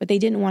Davies, but they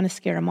didn't want to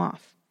scare him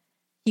off.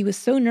 He was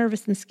so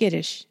nervous and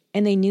skittish,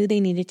 and they knew they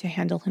needed to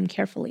handle him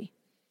carefully.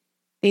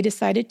 They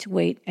decided to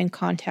wait and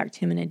contact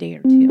him in a day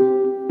or two.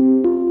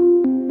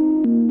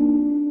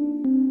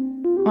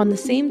 On the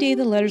same day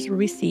the letters were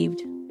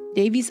received,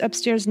 Davies'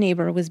 upstairs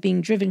neighbor was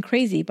being driven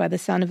crazy by the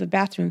sound of a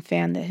bathroom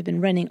fan that had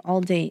been running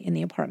all day in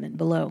the apartment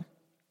below.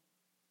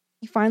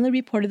 He finally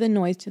reported the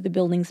noise to the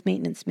building's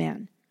maintenance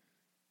man.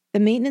 The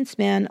maintenance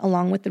man,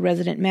 along with the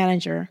resident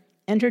manager,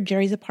 entered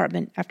Jerry's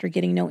apartment after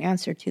getting no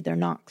answer to their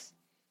knocks.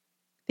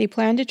 They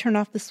planned to turn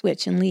off the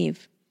switch and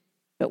leave,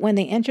 but when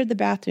they entered the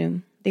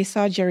bathroom, they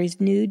saw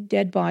Jerry's nude,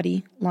 dead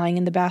body lying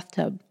in the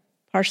bathtub,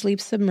 partially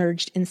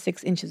submerged in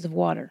 6 inches of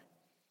water.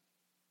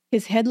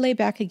 His head lay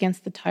back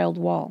against the tiled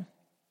wall.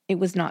 It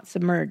was not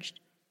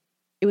submerged.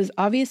 It was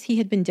obvious he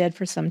had been dead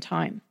for some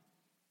time.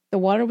 The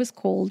water was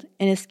cold,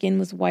 and his skin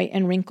was white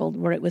and wrinkled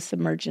where it was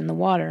submerged in the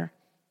water,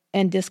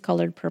 and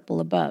discolored purple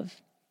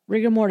above.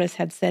 Rigor mortis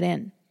had set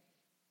in.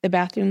 The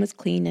bathroom was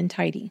clean and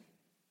tidy.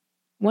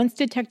 Once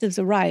detectives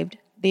arrived,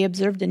 they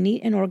observed a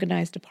neat and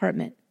organized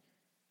apartment.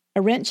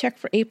 A rent check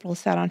for April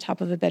sat on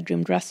top of a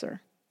bedroom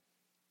dresser.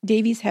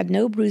 Davies had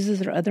no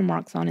bruises or other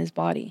marks on his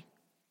body.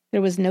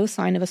 There was no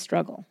sign of a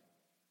struggle.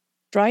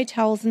 Dry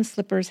towels and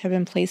slippers had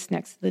been placed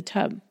next to the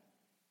tub.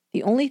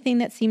 The only thing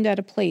that seemed out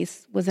of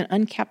place was an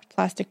uncapped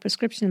plastic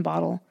prescription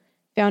bottle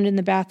found in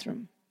the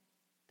bathroom.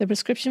 The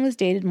prescription was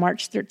dated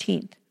March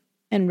 13th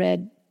and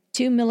read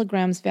 2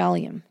 milligrams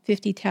Valium,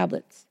 50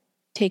 tablets,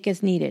 take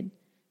as needed,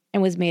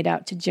 and was made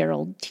out to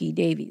Gerald T.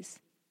 Davies.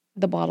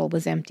 The bottle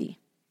was empty.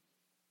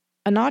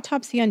 An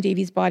autopsy on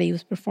Davies' body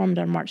was performed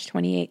on March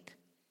 28th.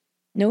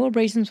 No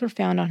abrasions were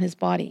found on his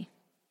body.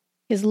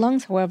 His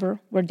lungs,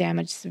 however, were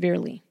damaged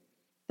severely.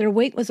 Their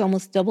weight was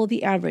almost double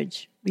the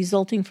average,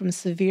 resulting from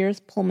severe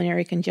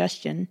pulmonary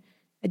congestion,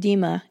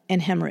 edema,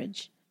 and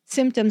hemorrhage,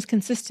 symptoms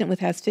consistent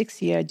with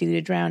asphyxia due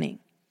to drowning.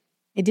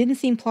 It didn't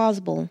seem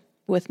plausible,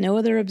 but with no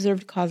other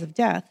observed cause of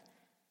death,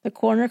 the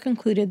coroner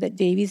concluded that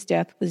Davies'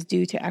 death was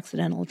due to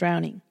accidental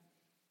drowning.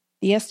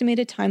 The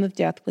estimated time of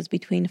death was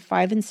between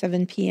 5 and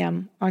 7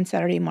 p.m. on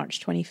Saturday, March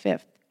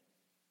 25th.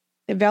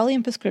 The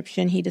Valium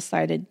prescription, he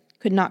decided,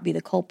 could not be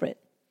the culprit.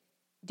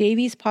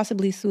 Davies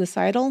possibly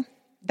suicidal?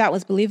 That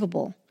was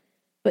believable.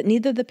 But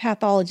neither the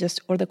pathologist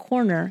or the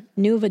coroner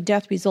knew of a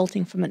death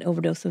resulting from an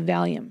overdose of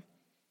Valium.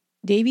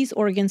 Davies'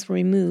 organs were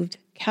removed,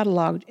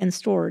 cataloged, and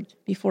stored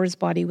before his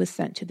body was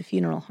sent to the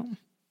funeral home.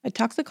 A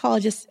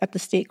toxicologist at the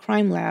state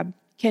crime lab,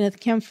 Kenneth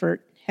Kempfert,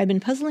 had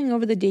been puzzling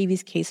over the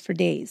Davies case for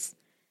days.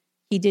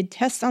 He did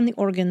tests on the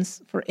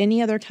organs for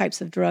any other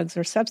types of drugs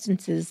or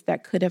substances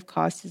that could have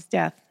caused his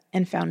death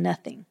and found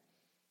nothing.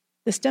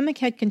 The stomach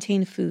had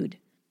contained food.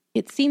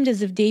 It seemed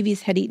as if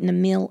Davies had eaten a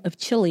meal of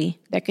chili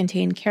that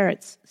contained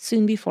carrots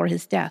soon before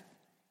his death.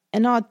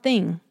 An odd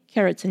thing,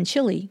 carrots and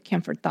chili,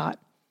 Kempfert thought,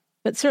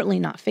 but certainly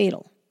not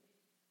fatal.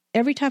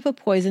 Every type of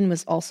poison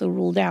was also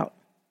ruled out.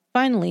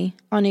 Finally,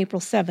 on April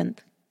 7th,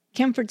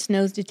 Kempfert's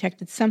nose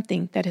detected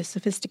something that his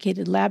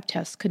sophisticated lab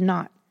tests could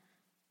not: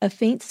 a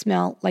faint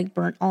smell like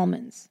burnt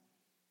almonds.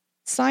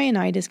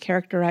 Cyanide is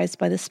characterized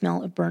by the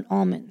smell of burnt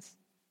almonds.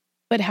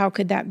 But how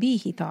could that be,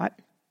 he thought?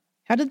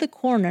 How did the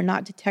coroner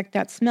not detect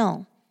that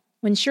smell,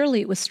 when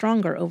surely it was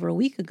stronger over a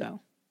week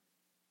ago?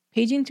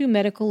 Paging through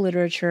medical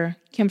literature,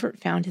 Kempfert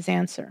found his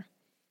answer.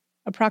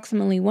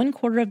 Approximately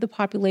 1/4 of the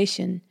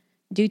population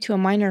due to a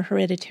minor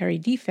hereditary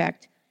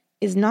defect,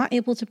 is not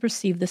able to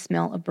perceive the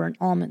smell of burnt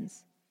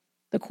almonds.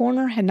 The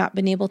coroner had not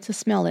been able to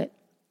smell it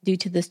due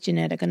to this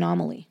genetic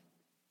anomaly.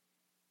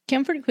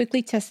 Kempfert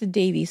quickly tested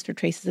Davies for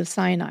traces of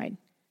cyanide.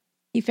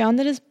 He found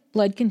that his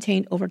blood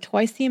contained over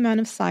twice the amount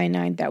of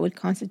cyanide that would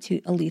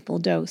constitute a lethal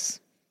dose.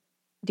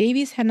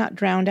 Davies had not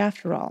drowned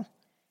after all.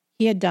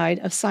 He had died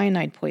of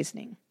cyanide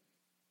poisoning.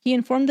 He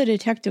informed the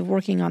detective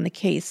working on the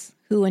case,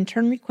 who in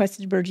turn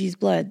requested Burgie's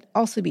blood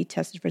also be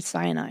tested for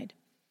cyanide.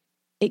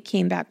 It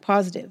came back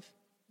positive,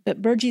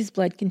 but Burgie's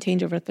blood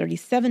contained over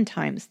 37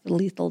 times the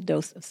lethal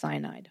dose of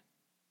cyanide.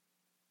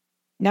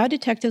 Now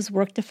detectives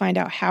worked to find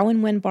out how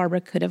and when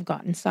Barbara could have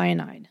gotten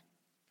cyanide.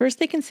 First,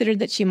 they considered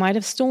that she might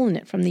have stolen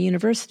it from the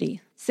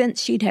university,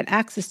 since she'd had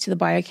access to the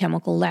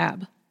biochemical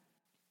lab.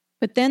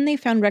 But then they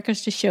found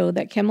records to show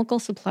that chemical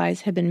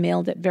supplies had been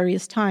mailed at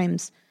various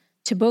times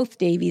to both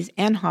Davies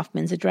and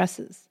Hoffman's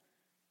addresses.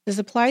 The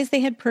supplies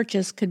they had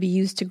purchased could be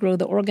used to grow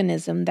the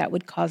organism that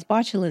would cause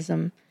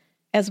botulism,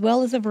 as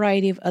well as a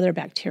variety of other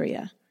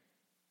bacteria.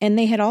 And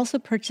they had also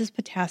purchased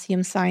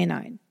potassium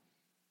cyanide.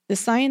 The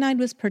cyanide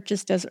was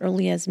purchased as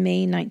early as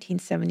May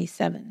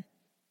 1977.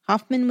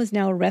 Hoffman was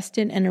now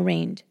arrested and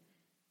arraigned.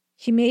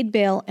 She made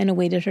bail and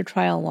awaited her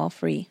trial while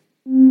free.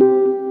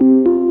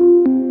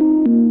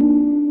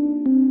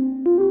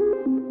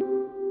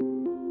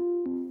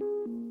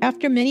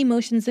 After many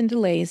motions and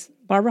delays,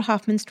 Barbara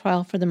Hoffman's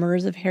trial for the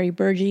murders of Harry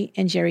Burgie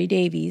and Jerry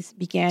Davies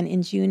began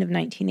in June of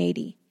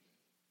 1980.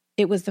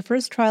 It was the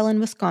first trial in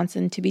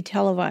Wisconsin to be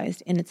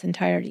televised in its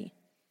entirety.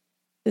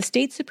 The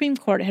state Supreme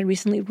Court had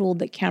recently ruled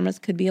that cameras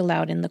could be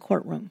allowed in the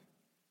courtroom.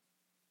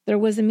 There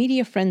was a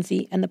media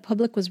frenzy, and the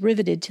public was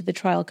riveted to the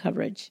trial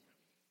coverage.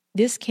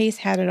 This case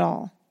had it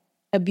all.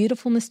 A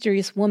beautiful,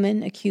 mysterious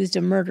woman accused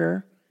of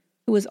murder,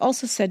 who was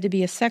also said to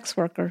be a sex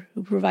worker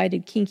who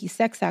provided kinky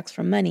sex acts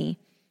for money,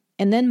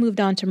 and then moved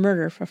on to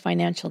murder for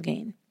financial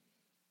gain.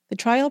 The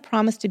trial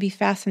promised to be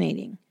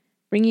fascinating,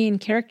 bringing in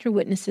character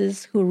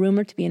witnesses who were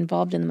rumored to be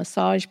involved in the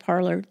massage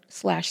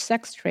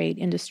parlor/sex trade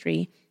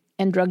industry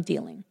and drug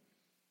dealing.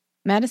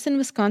 Madison,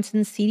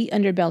 Wisconsin's seedy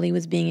underbelly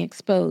was being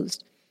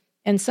exposed,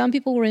 and some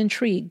people were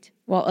intrigued,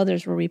 while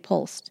others were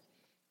repulsed.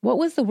 What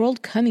was the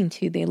world coming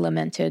to, they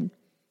lamented.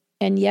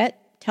 And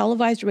yet,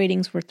 televised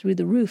ratings were through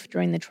the roof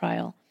during the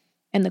trial,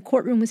 and the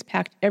courtroom was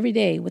packed every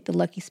day with the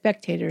lucky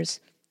spectators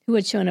who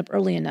had shown up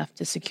early enough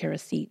to secure a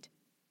seat.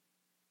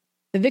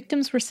 The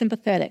victims were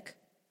sympathetic.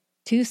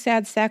 Two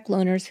sad sack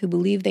loners who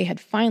believed they had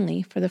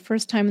finally, for the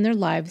first time in their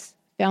lives,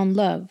 found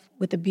love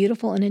with a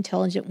beautiful and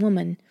intelligent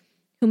woman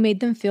who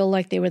made them feel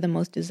like they were the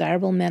most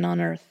desirable men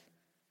on earth.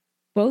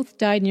 Both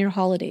died near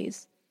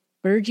holidays,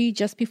 Burgie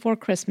just before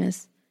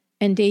Christmas,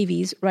 and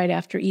Davies right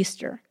after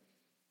Easter.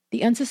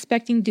 The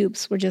unsuspecting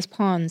dupes were just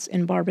pawns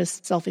in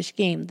Barbara's selfish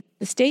game.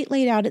 The state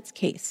laid out its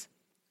case.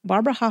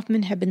 Barbara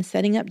Hoffman had been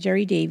setting up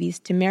Jerry Davies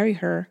to marry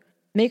her,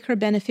 make her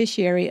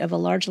beneficiary of a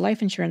large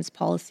life insurance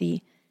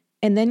policy,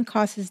 and then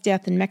cause his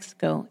death in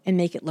Mexico and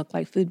make it look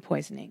like food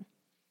poisoning.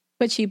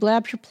 But she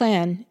blabbed her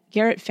plan,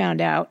 Garrett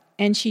found out,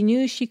 and she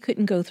knew she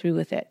couldn't go through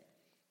with it.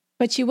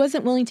 But she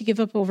wasn't willing to give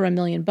up over $1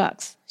 million,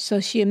 so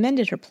she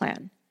amended her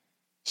plan.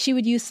 She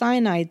would use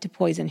cyanide to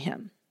poison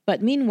him,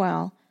 but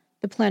meanwhile,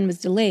 the plan was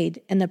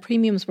delayed and the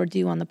premiums were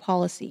due on the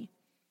policy.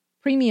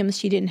 Premiums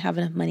she didn't have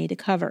enough money to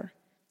cover.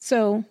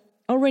 So,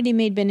 already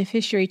made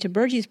beneficiary to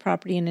Burgie's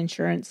property and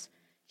insurance,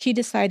 she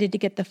decided to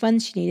get the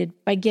funds she needed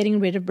by getting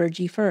rid of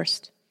Burgie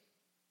first.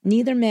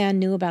 Neither man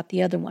knew about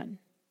the other one.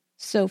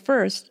 So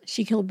first,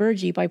 she killed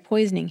Burgie by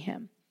poisoning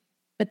him.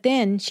 But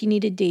then she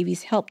needed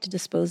Davies' help to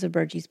dispose of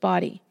Burgie's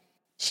body.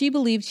 She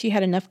believed she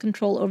had enough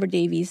control over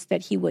Davies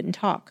that he wouldn't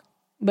talk,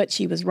 but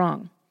she was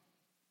wrong.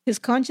 His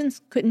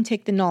conscience couldn't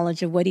take the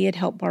knowledge of what he had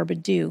helped Barbara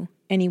do,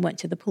 and he went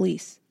to the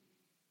police.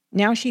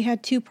 Now she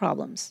had two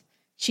problems.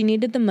 She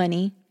needed the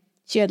money,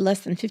 she had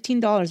less than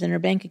 $15 in her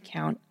bank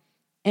account,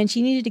 and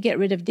she needed to get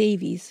rid of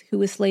Davies, who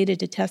was slated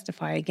to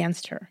testify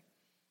against her.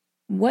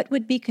 What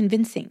would be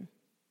convincing?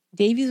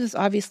 Davies was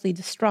obviously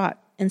distraught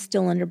and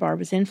still under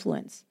Barbara's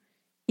influence.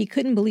 He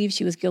couldn't believe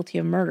she was guilty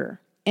of murder,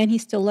 and he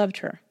still loved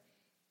her.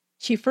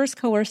 She first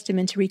coerced him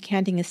into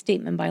recanting his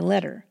statement by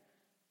letter,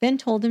 then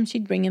told him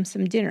she'd bring him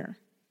some dinner.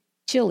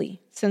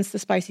 Chili, since the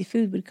spicy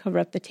food would cover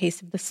up the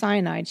taste of the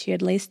cyanide she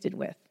had laced it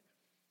with.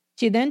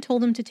 She then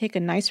told him to take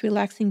a nice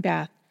relaxing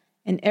bath,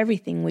 and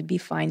everything would be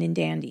fine and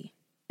dandy.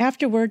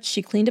 Afterwards,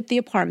 she cleaned up the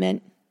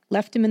apartment,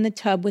 left him in the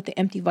tub with the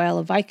empty vial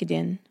of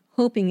Vicodin,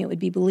 hoping it would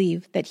be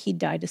believed that he'd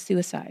died of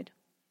suicide.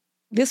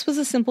 This was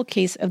a simple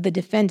case of the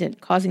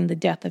defendant causing the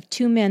death of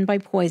two men by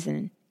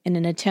poison in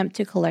an attempt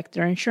to collect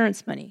their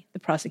insurance money, the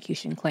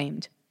prosecution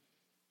claimed.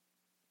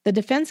 The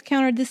defense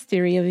countered this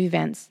theory of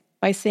events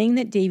by saying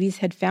that Davies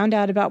had found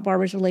out about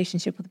Barbara's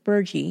relationship with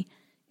Burgie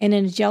and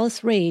in a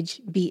jealous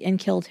rage beat and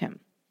killed him.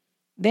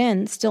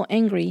 Then, still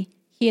angry,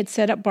 he had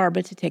set up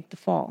Barbara to take the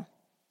fall.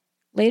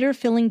 Later,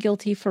 feeling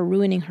guilty for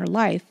ruining her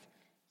life,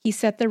 he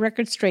set the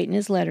record straight in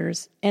his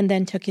letters and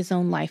then took his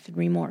own life in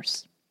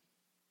remorse.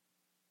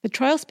 The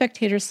trial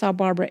spectators saw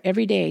Barbara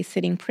every day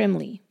sitting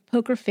primly,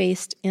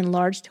 poker-faced in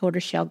large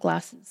tortoiseshell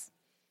glasses.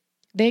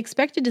 They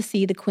expected to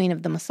see the queen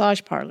of the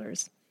massage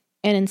parlors,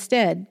 and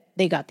instead,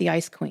 they got the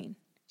Ice Queen.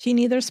 She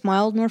neither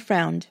smiled nor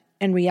frowned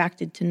and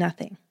reacted to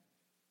nothing.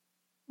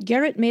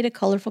 Garrett made a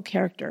colorful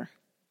character.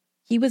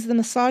 He was the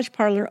massage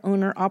parlor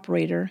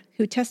owner-operator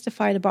who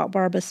testified about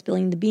Barbara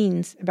spilling the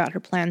beans about her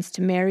plans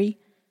to marry,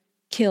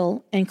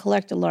 kill, and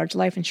collect a large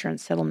life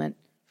insurance settlement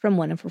from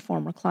one of her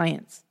former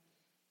clients.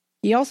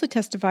 He also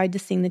testified to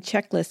seeing the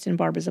checklist in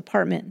Barbara's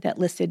apartment that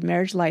listed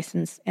marriage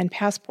license and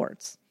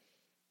passports.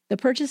 The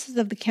purchases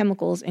of the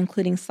chemicals,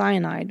 including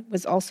cyanide,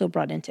 was also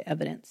brought into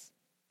evidence.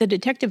 The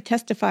detective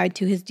testified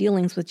to his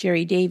dealings with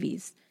Jerry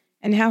Davies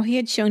and how he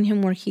had shown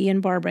him where he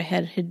and Barbara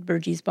had hid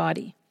Burgie's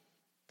body.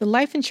 The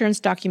life insurance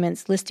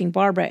documents listing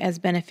Barbara as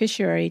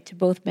beneficiary to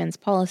both men's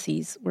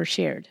policies were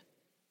shared.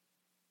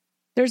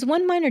 There's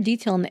one minor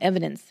detail in the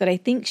evidence that I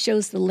think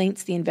shows the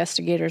lengths the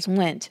investigators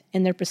went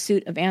in their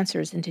pursuit of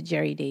answers into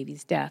Jerry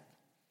Davies' death.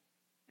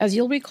 As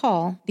you'll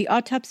recall, the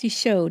autopsy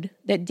showed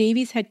that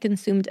Davies had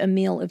consumed a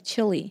meal of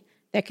chili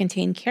that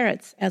contained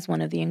carrots as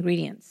one of the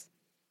ingredients.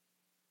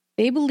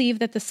 They believe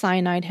that the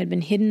cyanide had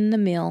been hidden in the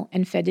meal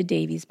and fed to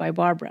Davies by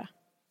Barbara.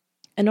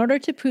 In order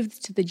to prove this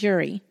to the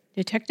jury,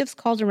 detectives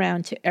called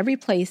around to every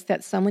place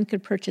that someone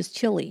could purchase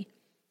chili,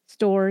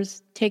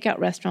 stores, takeout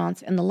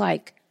restaurants, and the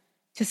like,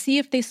 to see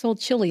if they sold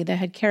chili that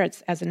had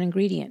carrots as an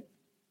ingredient.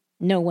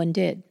 No one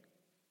did.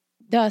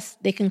 Thus,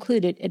 they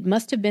concluded it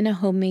must have been a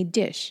homemade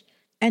dish,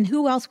 and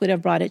who else would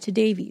have brought it to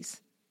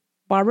Davies?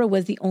 Barbara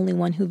was the only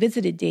one who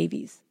visited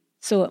Davies,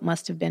 so it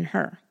must have been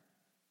her.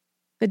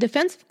 The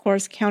defense, of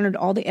course, countered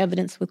all the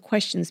evidence with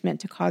questions meant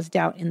to cause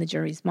doubt in the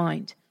jury's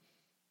mind.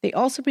 They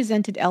also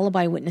presented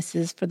alibi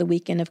witnesses for the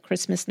weekend of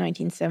Christmas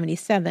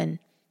 1977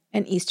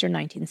 and Easter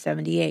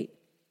 1978,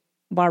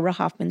 Barbara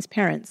Hoffman's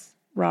parents,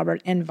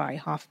 Robert and Vi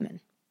Hoffman.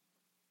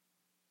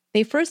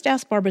 They first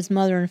asked Barbara's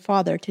mother and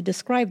father to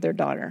describe their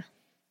daughter.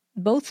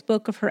 Both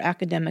spoke of her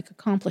academic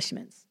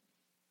accomplishments,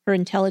 her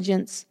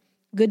intelligence,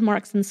 good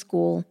marks in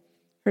school,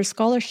 her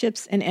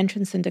scholarships, and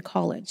entrance into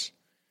college.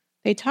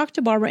 They talked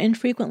to Barbara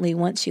infrequently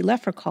once she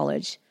left for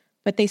college,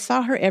 but they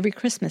saw her every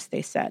Christmas,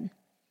 they said.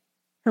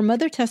 Her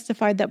mother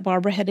testified that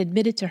Barbara had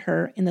admitted to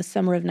her in the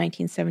summer of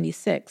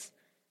 1976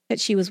 that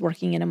she was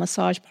working in a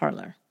massage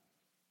parlor.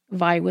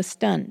 Vi was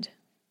stunned.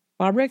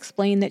 Barbara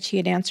explained that she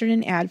had answered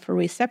an ad for a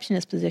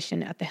receptionist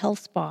position at the health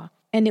spa,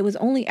 and it was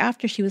only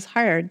after she was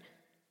hired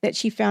that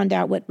she found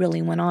out what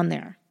really went on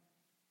there.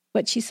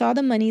 But she saw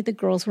the money the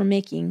girls were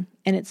making,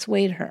 and it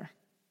swayed her.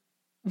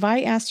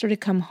 Vi asked her to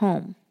come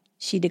home.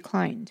 She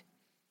declined.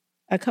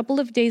 A couple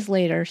of days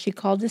later, she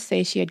called to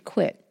say she had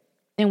quit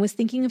and was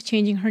thinking of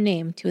changing her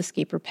name to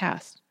escape her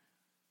past.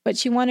 But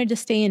she wanted to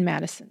stay in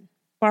Madison.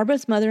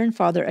 Barbara's mother and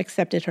father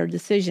accepted her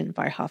decision,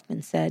 Vi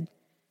Hoffman said.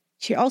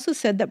 She also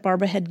said that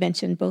Barbara had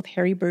mentioned both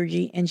Harry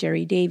Burgie and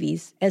Jerry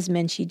Davies as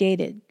men she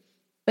dated,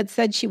 but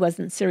said she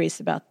wasn't serious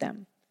about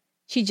them.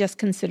 She just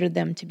considered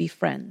them to be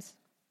friends.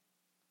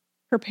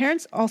 Her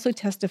parents also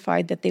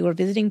testified that they were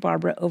visiting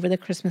Barbara over the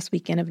Christmas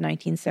weekend of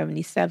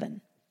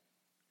 1977.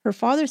 Her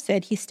father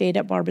said he stayed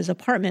at Barbara's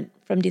apartment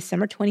from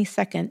December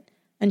 22nd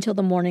until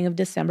the morning of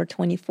December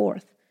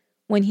 24th,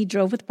 when he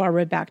drove with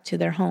Barbara back to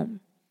their home.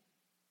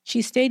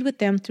 She stayed with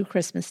them through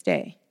Christmas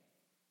Day.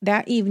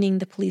 That evening,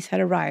 the police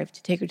had arrived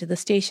to take her to the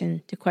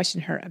station to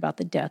question her about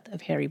the death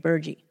of Harry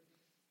Burgie.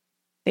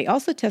 They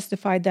also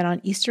testified that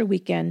on Easter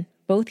weekend,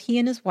 both he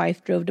and his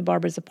wife drove to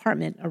Barbara's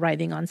apartment,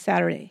 arriving on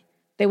Saturday.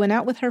 They went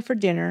out with her for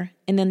dinner,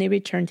 and then they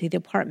returned to the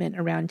apartment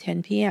around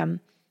 10 p.m.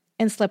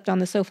 and slept on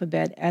the sofa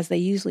bed as they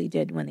usually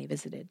did when they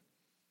visited.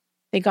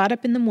 They got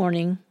up in the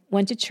morning,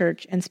 went to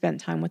church, and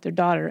spent time with their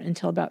daughter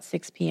until about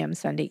 6 p.m.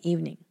 Sunday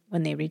evening,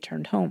 when they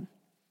returned home.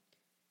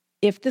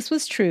 If this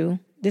was true,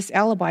 this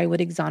alibi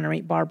would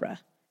exonerate Barbara.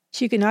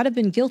 She could not have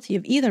been guilty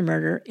of either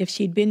murder if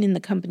she'd been in the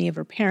company of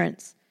her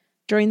parents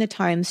during the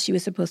times she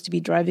was supposed to be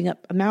driving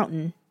up a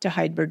mountain to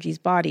hide Burgie's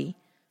body,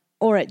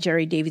 or at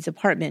Jerry Davies'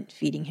 apartment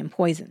feeding him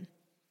poison.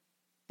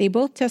 They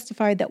both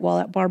testified that while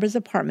at Barbara's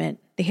apartment,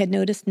 they had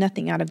noticed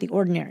nothing out of the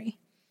ordinary.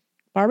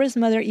 Barbara's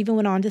mother even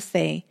went on to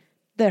say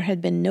there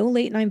had been no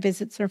late-night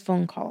visits or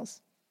phone calls.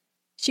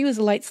 She was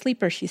a light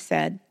sleeper, she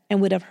said, and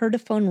would have heard a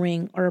phone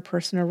ring or a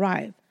person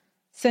arrive,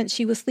 since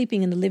she was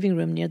sleeping in the living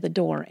room near the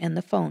door and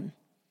the phone.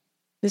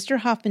 Mr.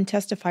 Hoffman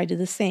testified to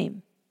the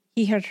same.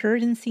 He had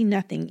heard and seen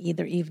nothing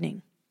either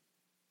evening.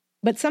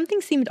 But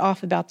something seemed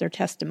off about their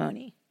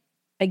testimony.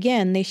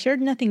 Again, they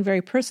shared nothing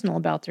very personal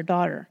about their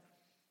daughter.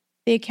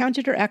 They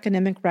accounted her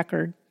academic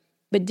record,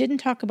 but didn't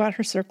talk about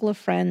her circle of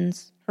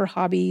friends, her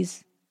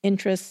hobbies,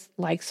 interests,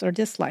 likes, or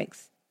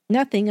dislikes.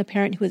 Nothing a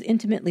parent who is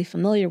intimately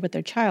familiar with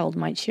their child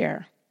might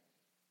share.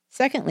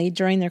 Secondly,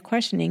 during their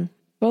questioning,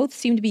 both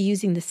seemed to be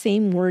using the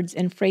same words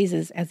and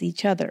phrases as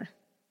each other,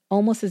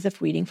 almost as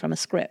if reading from a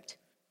script.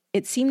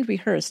 It seemed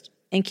rehearsed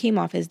and came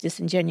off as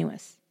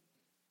disingenuous.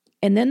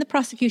 And then the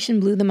prosecution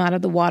blew them out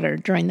of the water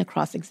during the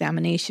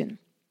cross-examination.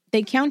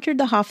 They countered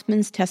the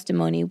Hoffman's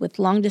testimony with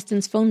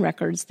long-distance phone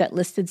records that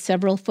listed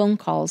several phone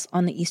calls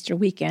on the Easter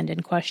weekend in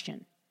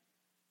question.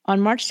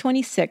 On March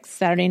 26th,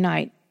 Saturday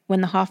night, when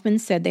the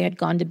Hoffmans said they had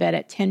gone to bed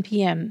at 10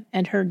 p.m.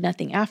 and heard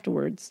nothing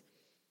afterwards,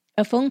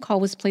 a phone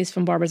call was placed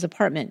from Barbara's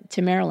apartment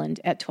to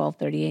Maryland at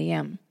 12:30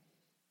 a.m.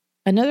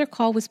 Another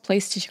call was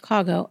placed to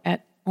Chicago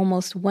at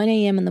almost 1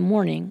 a.m. in the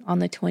morning on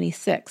the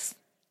 26th,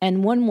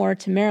 and one more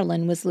to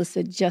Maryland was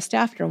listed just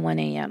after 1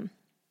 a.m.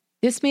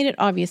 This made it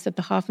obvious that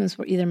the Hoffmans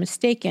were either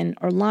mistaken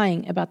or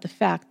lying about the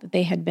fact that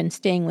they had been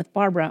staying with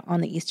Barbara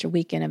on the Easter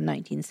weekend of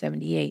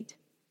 1978.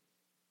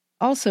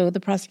 Also,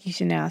 the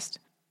prosecution asked,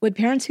 would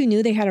parents who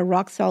knew they had a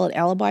rock-solid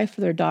alibi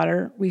for their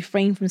daughter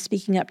refrain from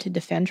speaking up to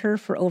defend her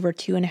for over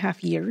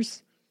 2.5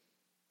 years?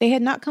 They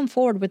had not come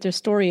forward with their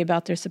story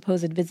about their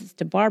supposed visits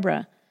to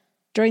Barbara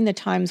during the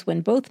times when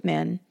both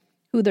men,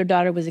 who their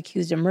daughter was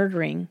accused of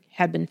murdering,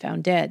 had been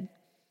found dead.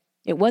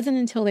 It wasn't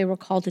until they were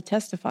called to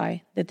testify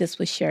that this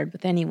was shared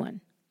with anyone.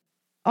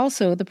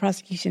 Also, the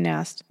prosecution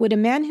asked, would a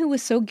man who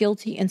was so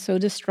guilty and so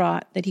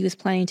distraught that he was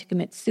planning to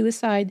commit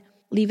suicide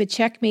leave a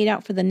check made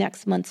out for the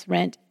next month's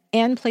rent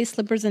and place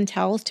slippers and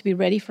towels to be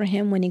ready for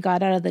him when he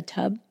got out of the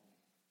tub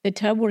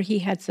where he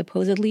had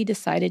supposedly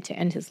decided to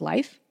end his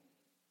life?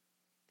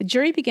 The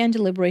jury began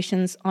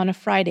deliberations on a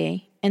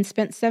Friday and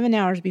spent 7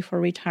 hours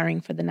before retiring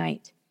for the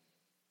night.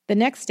 The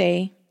next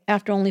day,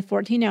 after only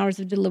 14 hours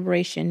of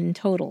deliberation in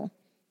total,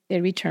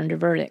 they returned a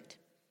verdict.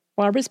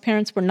 Barbara's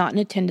parents were not in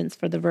attendance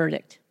for the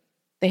verdict.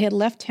 They had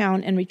left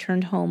town and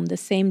returned home the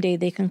same day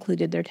they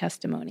concluded their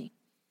testimony.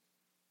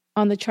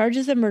 On the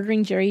charges of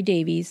murdering Jerry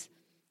Davies,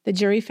 the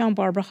jury found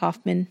Barbara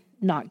Hoffman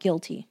not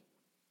guilty.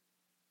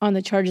 On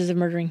the charges of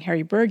murdering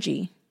Harry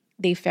Burgee,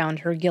 they found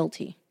her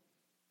guilty.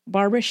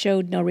 Barbara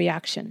showed no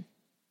reaction.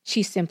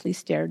 She simply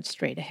stared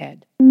straight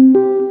ahead.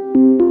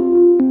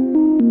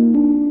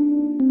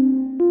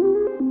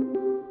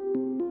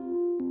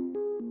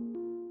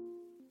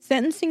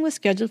 Sentencing was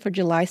scheduled for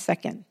July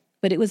 2nd,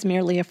 but it was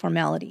merely a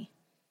formality.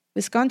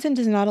 Wisconsin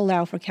does not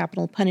allow for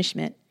capital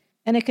punishment,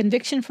 and a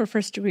conviction for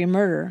first-degree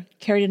murder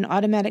carried an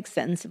automatic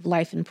sentence of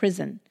life in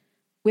prison,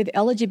 with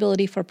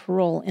eligibility for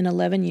parole in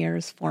 11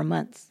 years, 4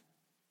 months.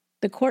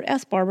 The court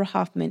asked Barbara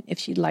Hoffman if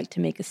she'd like to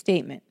make a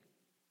statement.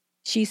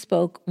 She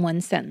spoke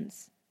one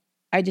sentence.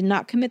 I did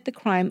not commit the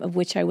crime of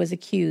which I was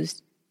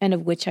accused and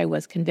of which I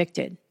was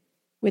convicted.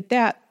 With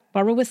that,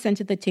 Barbara was sent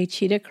to the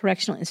Taycheedah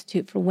Correctional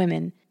Institute for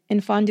Women in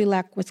Fond du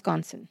Lac,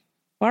 Wisconsin.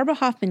 Barbara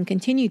Hoffman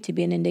continued to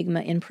be an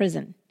enigma in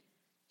prison.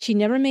 She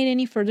never made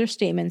any further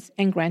statements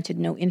and granted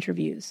no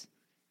interviews.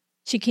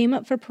 She came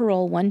up for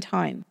parole one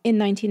time, in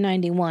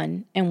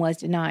 1991, and was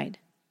denied.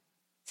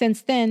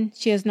 Since then,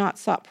 she has not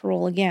sought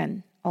parole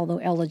again, although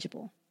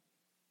eligible.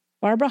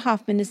 Barbara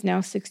Hoffman is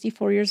now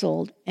 64 years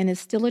old and is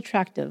still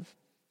attractive,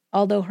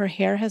 although her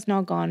hair has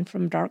now gone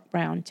from dark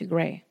brown to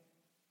gray.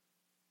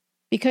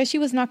 Because she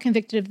was not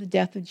convicted of the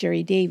death of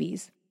Jerry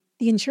Davies,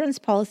 the insurance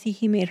policy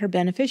he made her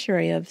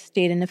beneficiary of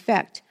stayed in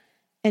effect,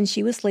 and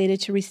she was slated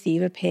to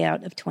receive a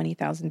payout of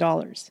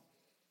 $20,000.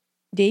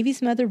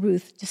 Davies' mother,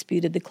 Ruth,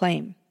 disputed the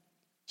claim.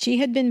 She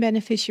had been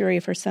beneficiary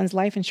of her son's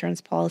life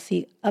insurance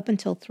policy up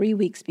until 3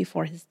 weeks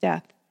before his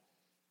death.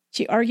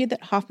 She argued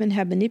that Hoffman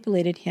had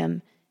manipulated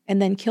him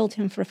and then killed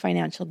him for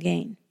financial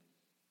gain.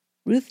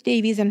 Ruth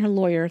Davies and her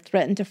lawyer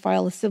threatened to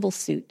file a civil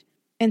suit,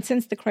 and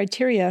since the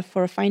criteria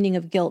for a finding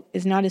of guilt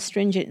is not as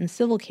stringent in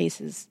civil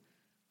cases,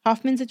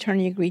 Hoffman's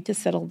attorney agreed to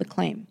settle the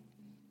claim.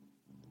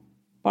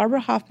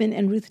 Barbara Hoffman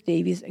and Ruth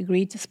Davies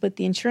agreed to split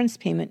the insurance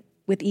payment,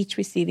 with each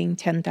receiving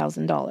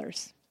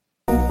 $10,000.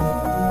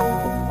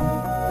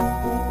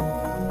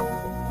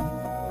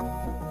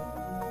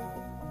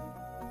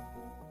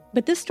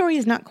 But this story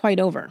is not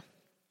quite over.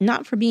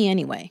 Not for me,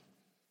 anyway.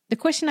 The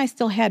question I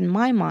still had in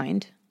my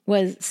mind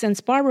was, since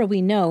Barbara,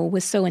 we know,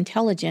 was so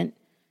intelligent,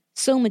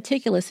 so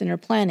meticulous in her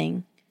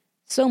planning,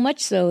 so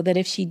much so that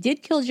if she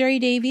did kill Jerry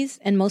Davies,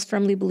 and most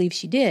firmly believe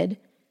she did,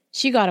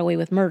 she got away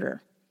with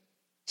murder.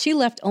 She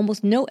left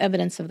almost no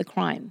evidence of the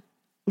crime,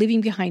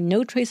 leaving behind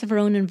no trace of her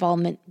own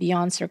involvement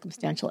beyond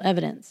circumstantial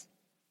evidence.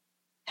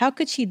 How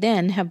could she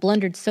then have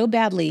blundered so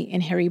badly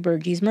in Harry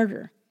Burgee's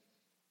murder?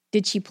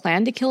 Did she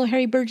plan to kill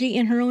Harry Burgee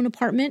in her own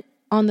apartment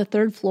on the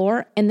 3rd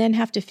floor and then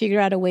have to figure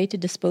out a way to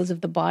dispose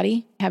of the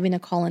body, having to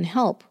call in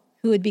help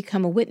who would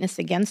become a witness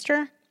against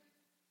her?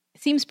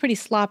 It seems pretty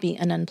sloppy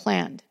and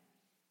unplanned.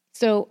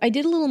 So I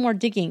did a little more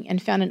digging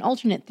and found an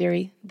alternate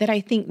theory that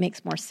I think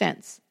makes more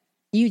sense.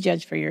 You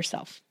judge for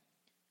yourself.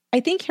 I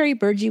think Harry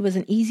Burgee was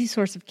an easy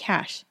source of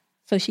cash,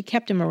 so she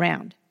kept him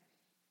around.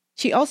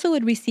 She also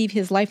would receive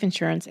his life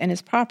insurance and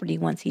his property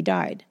once he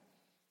died.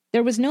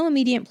 There was no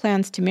immediate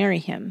plans to marry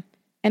him,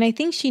 and I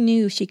think she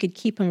knew she could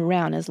keep him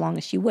around as long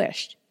as she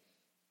wished.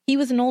 He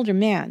was an older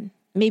man.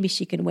 Maybe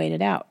she could wait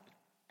it out.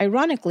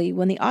 Ironically,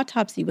 when the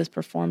autopsy was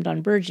performed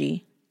on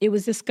Burgee, it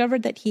was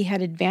discovered that he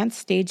had advanced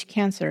stage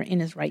cancer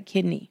in his right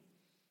kidney.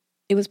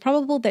 It was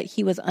probable that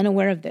he was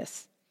unaware of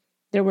this.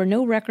 There were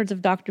no records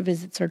of doctor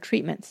visits or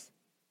treatments,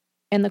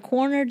 and the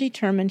coroner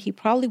determined he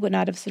probably would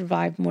not have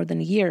survived more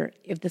than a year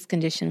if this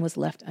condition was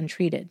left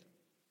untreated.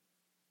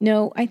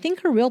 No, I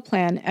think her real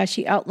plan, as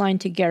she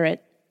outlined to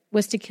Garrett,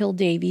 was to kill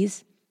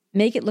Davies,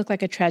 make it look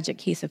like a tragic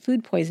case of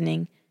food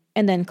poisoning,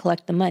 and then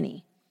collect the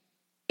money.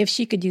 If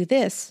she could do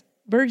this,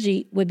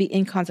 Burgee would be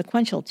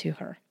inconsequential to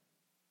her.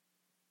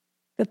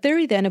 The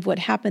theory then of what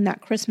happened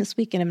that Christmas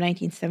weekend of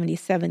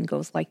 1977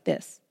 goes like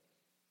this.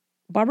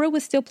 Barbara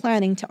was still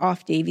planning to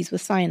off Davies with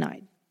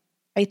cyanide.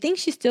 I think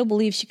she still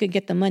believed she could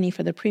get the money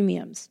for the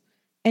premiums,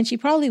 and she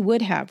probably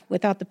would have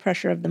without the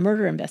pressure of the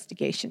murder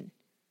investigation.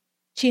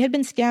 She had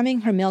been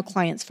scamming her male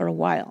clients for a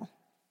while,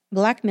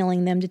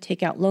 blackmailing them to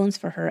take out loans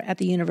for her at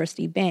the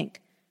university bank,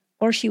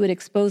 or she would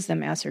expose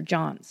them as her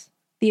Johns.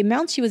 The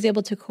amounts she was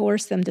able to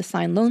coerce them to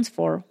sign loans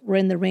for were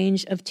in the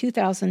range of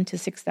 $2,000 to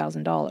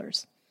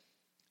 $6,000.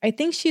 I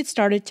think she had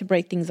started to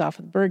break things off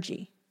with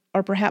Burgee,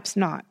 or perhaps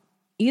not.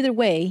 Either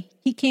way,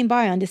 he came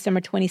by on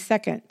December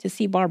 22nd to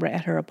see Barbara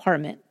at her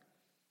apartment.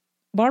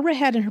 Barbara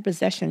had in her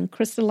possession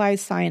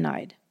crystallized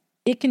cyanide.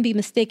 It can be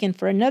mistaken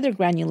for another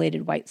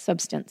granulated white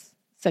substance,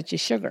 such as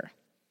sugar.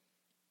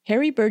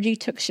 Harry Burgee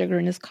took sugar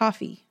in his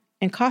coffee,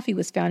 and coffee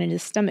was found in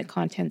his stomach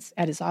contents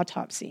at his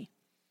autopsy.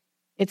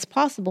 It's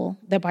possible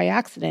that by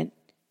accident,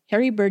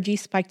 Harry Burgee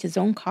spiked his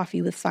own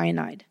coffee with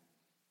cyanide.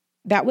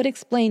 That would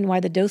explain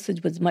why the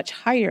dosage was much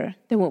higher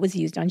than what was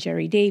used on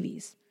Jerry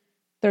Davies,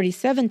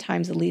 37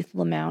 times the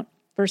lethal amount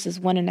versus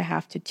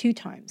 1.5 to 2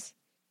 times.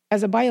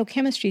 As a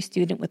biochemistry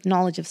student with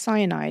knowledge of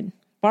cyanide,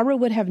 Barbara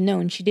would have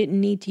known she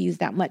didn't need to use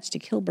that much to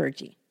kill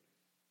Burgee.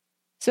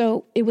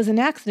 So it was an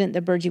accident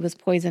that Burgee was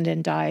poisoned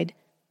and died,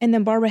 and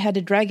then Barbara had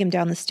to drag him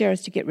down the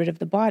stairs to get rid of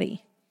the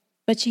body.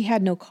 But she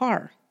had no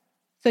car,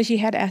 so she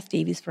had to ask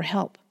Davies for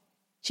help.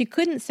 She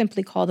couldn't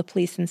simply call the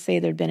police and say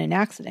there'd been an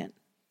accident.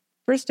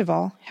 First of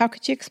all, how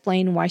could she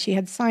explain why she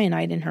had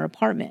cyanide in her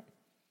apartment?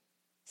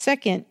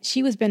 Second,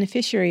 she was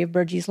beneficiary of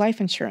Burgee's life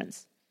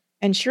insurance,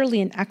 and surely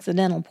an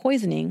accidental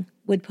poisoning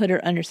would put her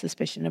under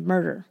suspicion of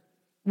murder.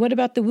 What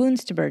about the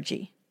wounds to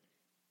Burgee?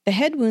 The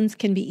head wounds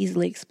can be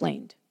easily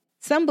explained.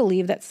 Some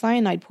believe that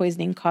cyanide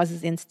poisoning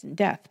causes instant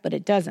death, but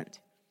it doesn't.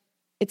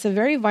 It's a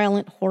very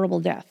violent, horrible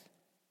death.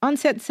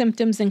 Onset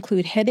symptoms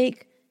include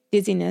headache,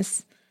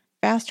 dizziness,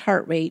 fast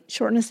heart rate,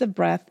 shortness of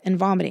breath, and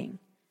vomiting.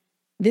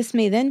 This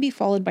may then be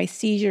followed by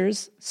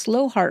seizures,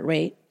 slow heart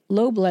rate,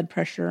 low blood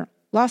pressure,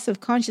 loss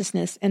of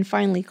consciousness, and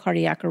finally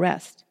cardiac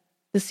arrest.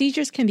 The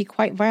seizures can be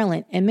quite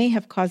violent and may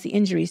have caused the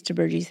injuries to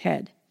Burgee's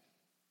head.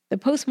 The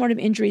postmortem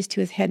injuries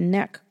to his head and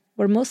neck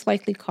were most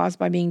likely caused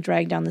by being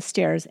dragged down the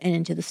stairs and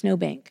into the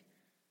snowbank.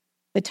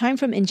 The time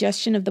from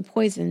ingestion of the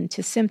poison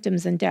to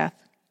symptoms and death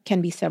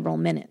can be several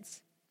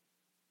minutes.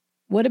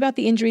 What about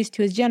the injuries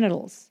to his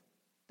genitals?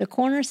 The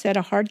coroner said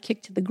a hard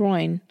kick to the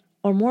groin,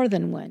 or more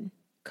than one,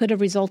 could have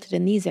resulted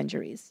in these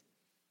injuries.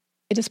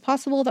 It is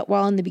possible that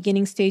while in the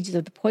beginning stages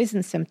of the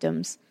poison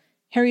symptoms,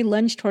 Harry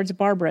lunged towards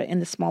Barbara in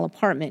the small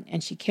apartment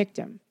and she kicked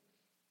him.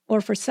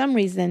 Or for some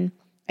reason,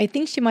 I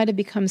think she might have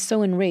become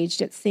so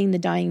enraged at seeing the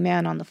dying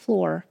man on the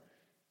floor,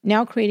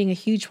 now creating a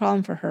huge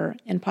problem for her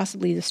and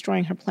possibly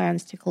destroying her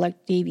plans to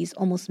collect Davies'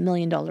 almost $1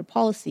 million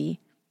policy,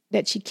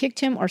 that she kicked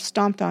him or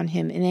stomped on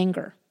him in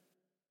anger.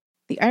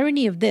 The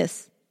irony of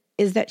this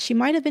is that she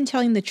might have been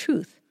telling the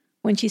truth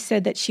when she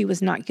said that she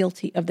was not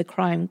guilty of the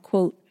crime,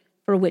 quote,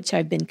 for which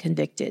I've been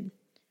convicted.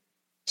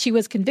 She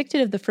was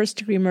convicted of the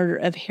first-degree murder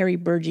of Harry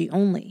Burgee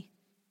only.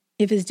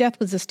 If his death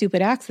was a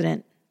stupid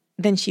accident,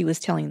 then she was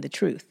telling the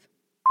truth.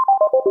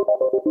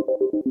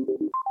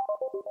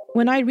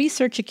 When I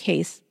research a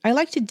case, I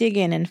like to dig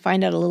in and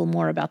find out a little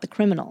more about the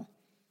criminal.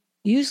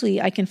 Usually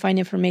I can find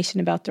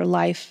information about their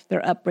life,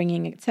 their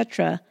upbringing,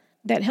 etc.,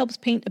 that helps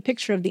paint a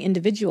picture of the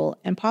individual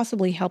and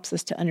possibly helps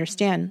us to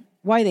understand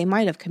why they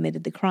might have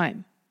committed the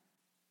crime.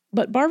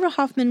 But Barbara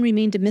Hoffman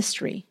remained a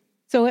mystery,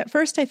 so at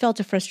first I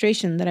felt a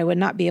frustration that I would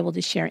not be able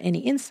to share any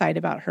insight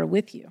about her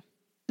with you.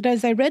 But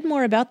as I read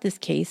more about this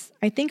case,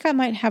 I think I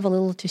might have a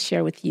little to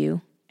share with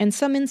you, and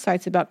some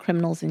insights about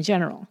criminals in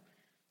general.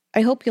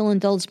 I hope you'll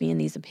indulge me in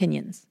these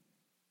opinions.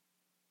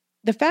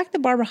 The fact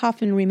that Barbara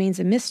Hoffman remains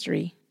a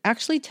mystery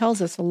actually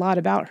tells us a lot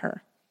about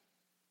her.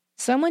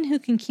 Someone who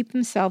can keep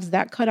themselves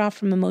that cut off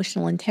from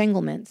emotional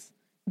entanglements,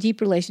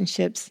 deep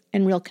relationships,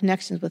 and real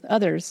connections with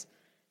others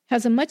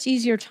has a much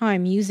easier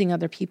time using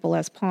other people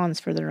as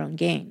pawns for their own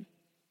gain.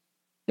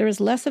 There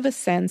is less of a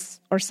sense,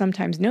 or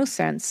sometimes no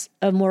sense,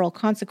 of moral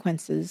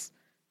consequences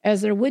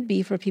as there would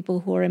be for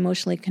people who are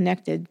emotionally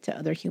connected to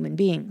other human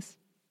beings.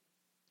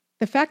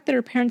 The fact that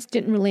her parents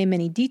didn't relay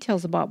many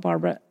details about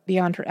Barbara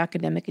beyond her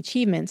academic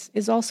achievements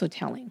is also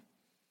telling.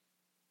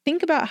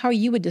 Think about how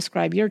you would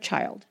describe your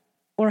child,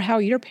 or how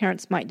your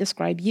parents might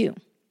describe you.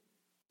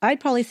 I'd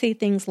probably say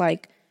things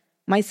like,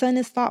 "My son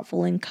is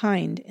thoughtful and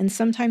kind and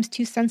sometimes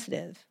too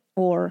sensitive,"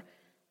 or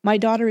 "My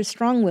daughter is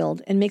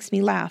strong-willed and makes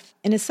me laugh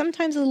and is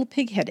sometimes a little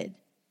pig-headed."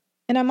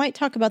 And I might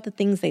talk about the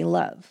things they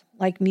love,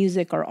 like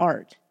music or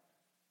art.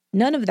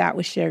 None of that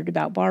was shared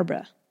about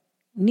Barbara.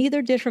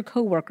 Neither did her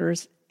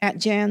co-workers at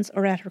Jan's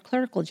or at her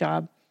clerical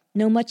job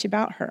know much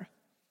about her.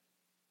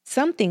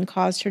 Something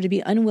caused her to be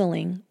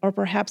unwilling or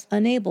perhaps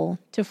unable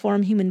to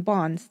form human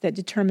bonds that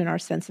determine our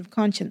sense of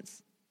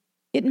conscience.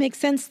 It makes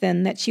sense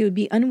then that she would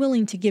be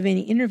unwilling to give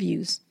any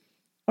interviews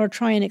or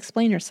try and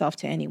explain herself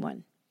to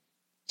anyone.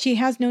 She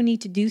has no need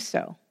to do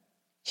so.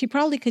 She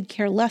probably could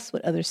care less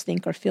what others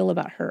think or feel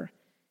about her,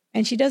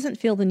 and she doesn't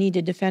feel the need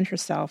to defend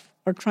herself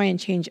or try and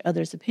change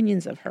others'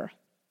 opinions of her.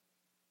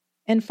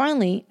 And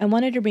finally, I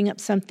wanted to bring up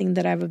something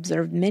that I've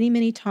observed many,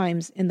 many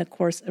times in the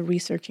course of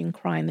researching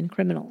crime and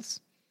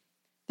criminals.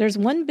 There's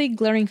one big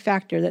glaring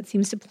factor that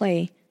seems to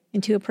play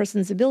into a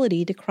person's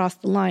ability to cross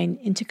the line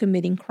into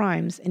committing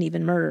crimes and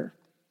even murder.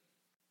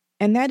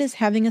 And that is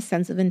having a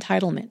sense of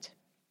entitlement.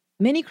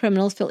 Many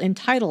criminals feel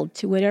entitled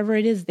to whatever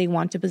it is they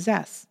want to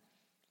possess: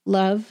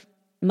 love,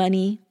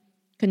 money,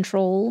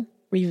 control,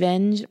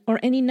 revenge, or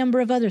any number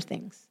of other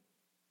things.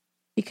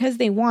 Because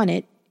they want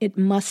it, it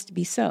must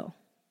be so,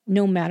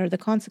 no matter the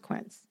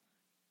consequence.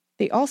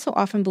 They also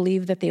often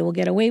believe that they will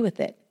get away with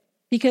it,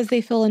 because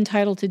they feel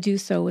entitled to do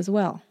so as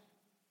well.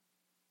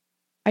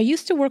 I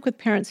used to work with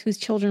parents whose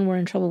children were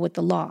in trouble with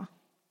the law,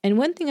 and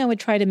one thing I would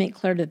try to make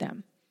clear to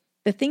them,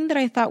 the thing that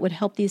I thought would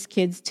help these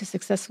kids to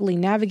successfully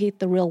navigate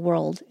the real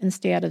world and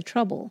stay out of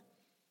trouble,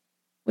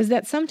 was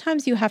that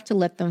sometimes you have to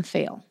let them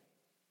fail.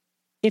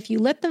 If you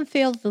let them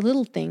fail at the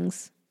little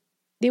things,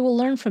 they will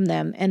learn from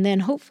them and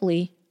then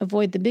hopefully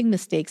avoid the big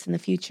mistakes in the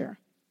future.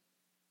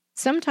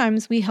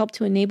 Sometimes we help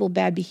to enable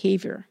bad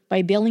behavior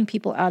by bailing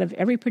people out of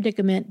every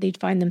predicament they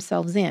find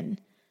themselves in,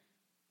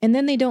 and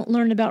then they don't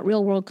learn about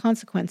real-world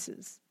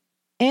consequences,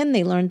 and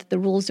they learn that the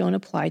rules don't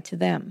apply to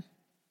them.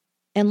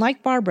 And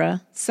like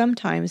Barbara,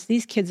 sometimes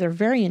these kids are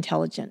very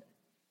intelligent,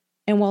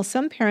 and while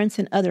some parents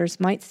and others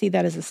might see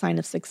that as a sign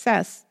of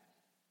success,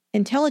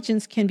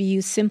 intelligence can be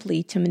used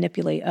simply to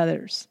manipulate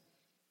others.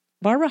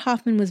 Barbara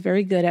Hoffman was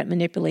very good at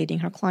manipulating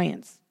her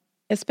clients,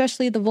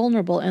 especially the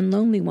vulnerable and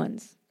lonely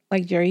ones,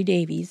 like Jerry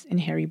Davies and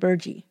Harry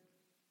Burgee.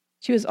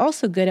 She was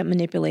also good at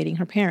manipulating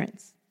her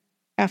parents.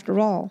 After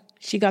all,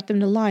 she got them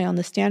to lie on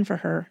the stand for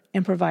her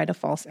and provide a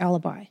false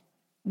alibi.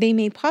 They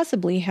may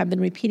possibly have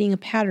been repeating a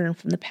pattern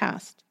from the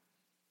past,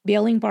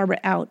 bailing Barbara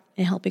out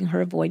and helping her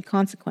avoid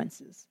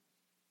consequences.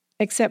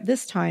 Except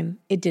this time,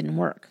 it didn't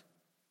work.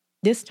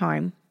 This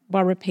time,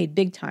 Barbara paid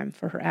big time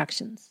for her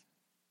actions.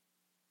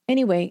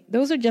 Anyway,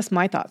 those are just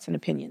my thoughts and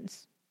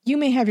opinions. You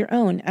may have your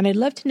own, and I'd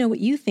love to know what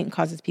you think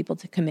causes people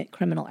to commit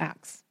criminal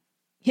acts.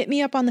 Hit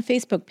me up on the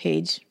Facebook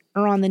page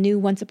or on the new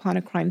Once Upon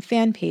a Crime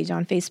fan page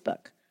on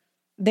Facebook.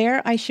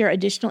 There, I share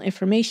additional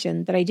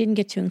information that I didn't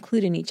get to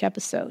include in each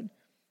episode,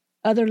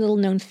 other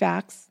little-known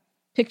facts,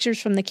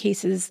 pictures from the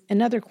cases,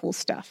 and other cool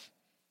stuff.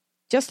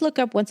 Just look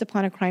up Once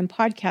Upon a Crime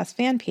podcast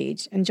fan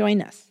page and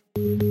join us.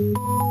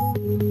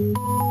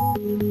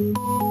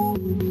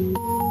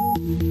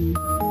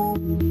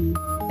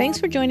 Thanks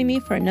for joining me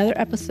for another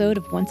episode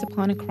of Once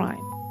Upon a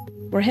Crime.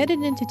 We're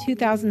headed into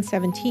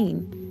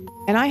 2017,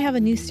 and I have a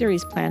new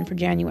series planned for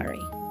January.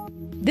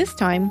 This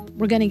time,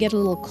 we're going to get a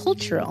little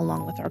culture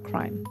along with our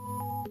crime.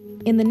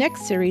 In the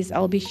next series,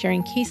 I'll be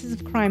sharing cases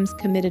of crimes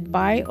committed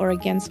by or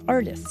against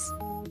artists.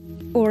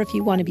 Or if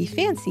you want to be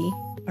fancy,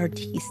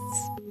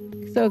 artistes.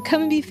 So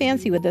come and be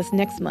fancy with us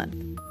next month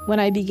when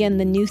I begin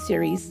the new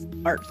series,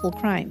 Artful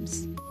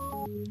Crimes.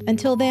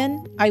 Until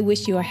then, I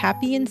wish you a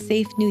happy and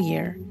safe new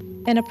year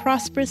and a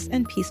prosperous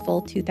and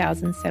peaceful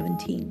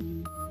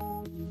 2017.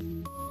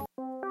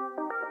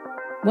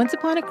 Once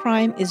Upon a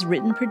Crime is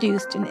written,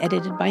 produced, and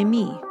edited by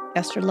me,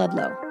 Esther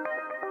Ludlow.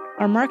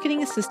 Our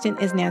marketing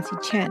assistant is Nancy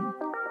Chen,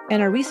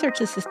 and our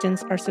research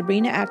assistants are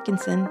Sabrina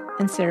Atkinson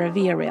and Sarah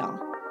Villarreal.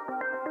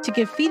 To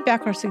give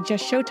feedback or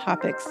suggest show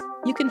topics,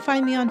 you can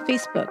find me on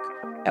Facebook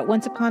at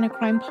Once Upon a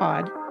Crime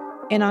Pod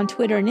and on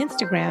Twitter and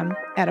Instagram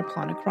at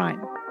Upon a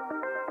Crime.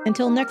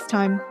 Until next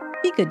time,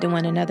 be good to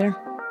one another.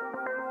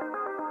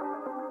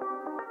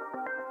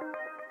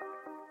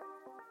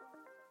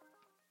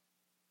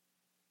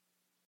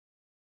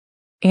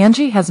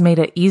 Angie has made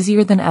it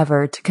easier than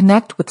ever to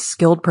connect with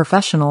skilled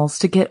professionals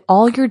to get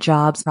all your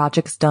jobs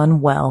projects done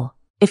well.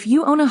 If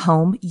you own a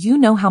home, you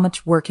know how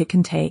much work it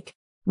can take,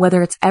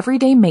 whether it's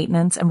everyday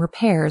maintenance and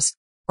repairs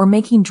or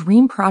making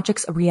dream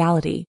projects a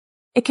reality.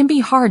 It can be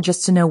hard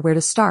just to know where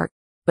to start,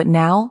 but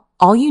now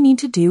all you need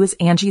to do is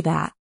Angie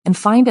that and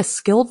find a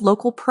skilled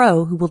local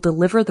pro who will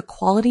deliver the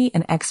quality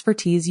and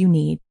expertise you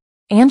need.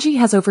 Angie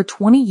has over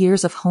 20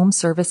 years of home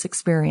service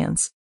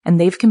experience, and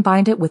they've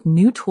combined it with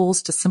new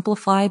tools to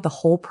simplify the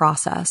whole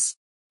process.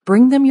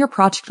 Bring them your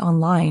project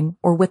online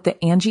or with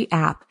the Angie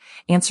app,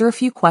 answer a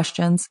few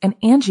questions, and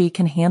Angie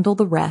can handle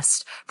the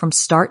rest from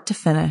start to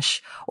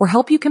finish or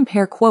help you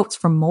compare quotes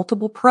from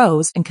multiple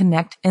pros and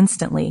connect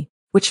instantly,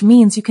 which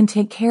means you can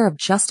take care of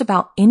just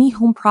about any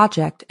home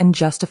project in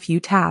just a few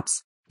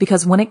taps.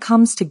 Because when it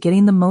comes to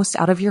getting the most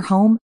out of your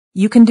home,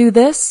 you can do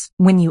this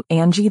when you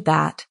Angie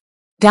that.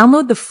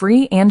 Download the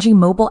free Angie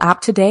mobile app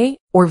today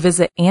or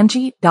visit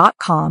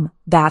Angie.com.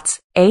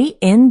 That's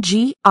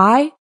ANGI.com.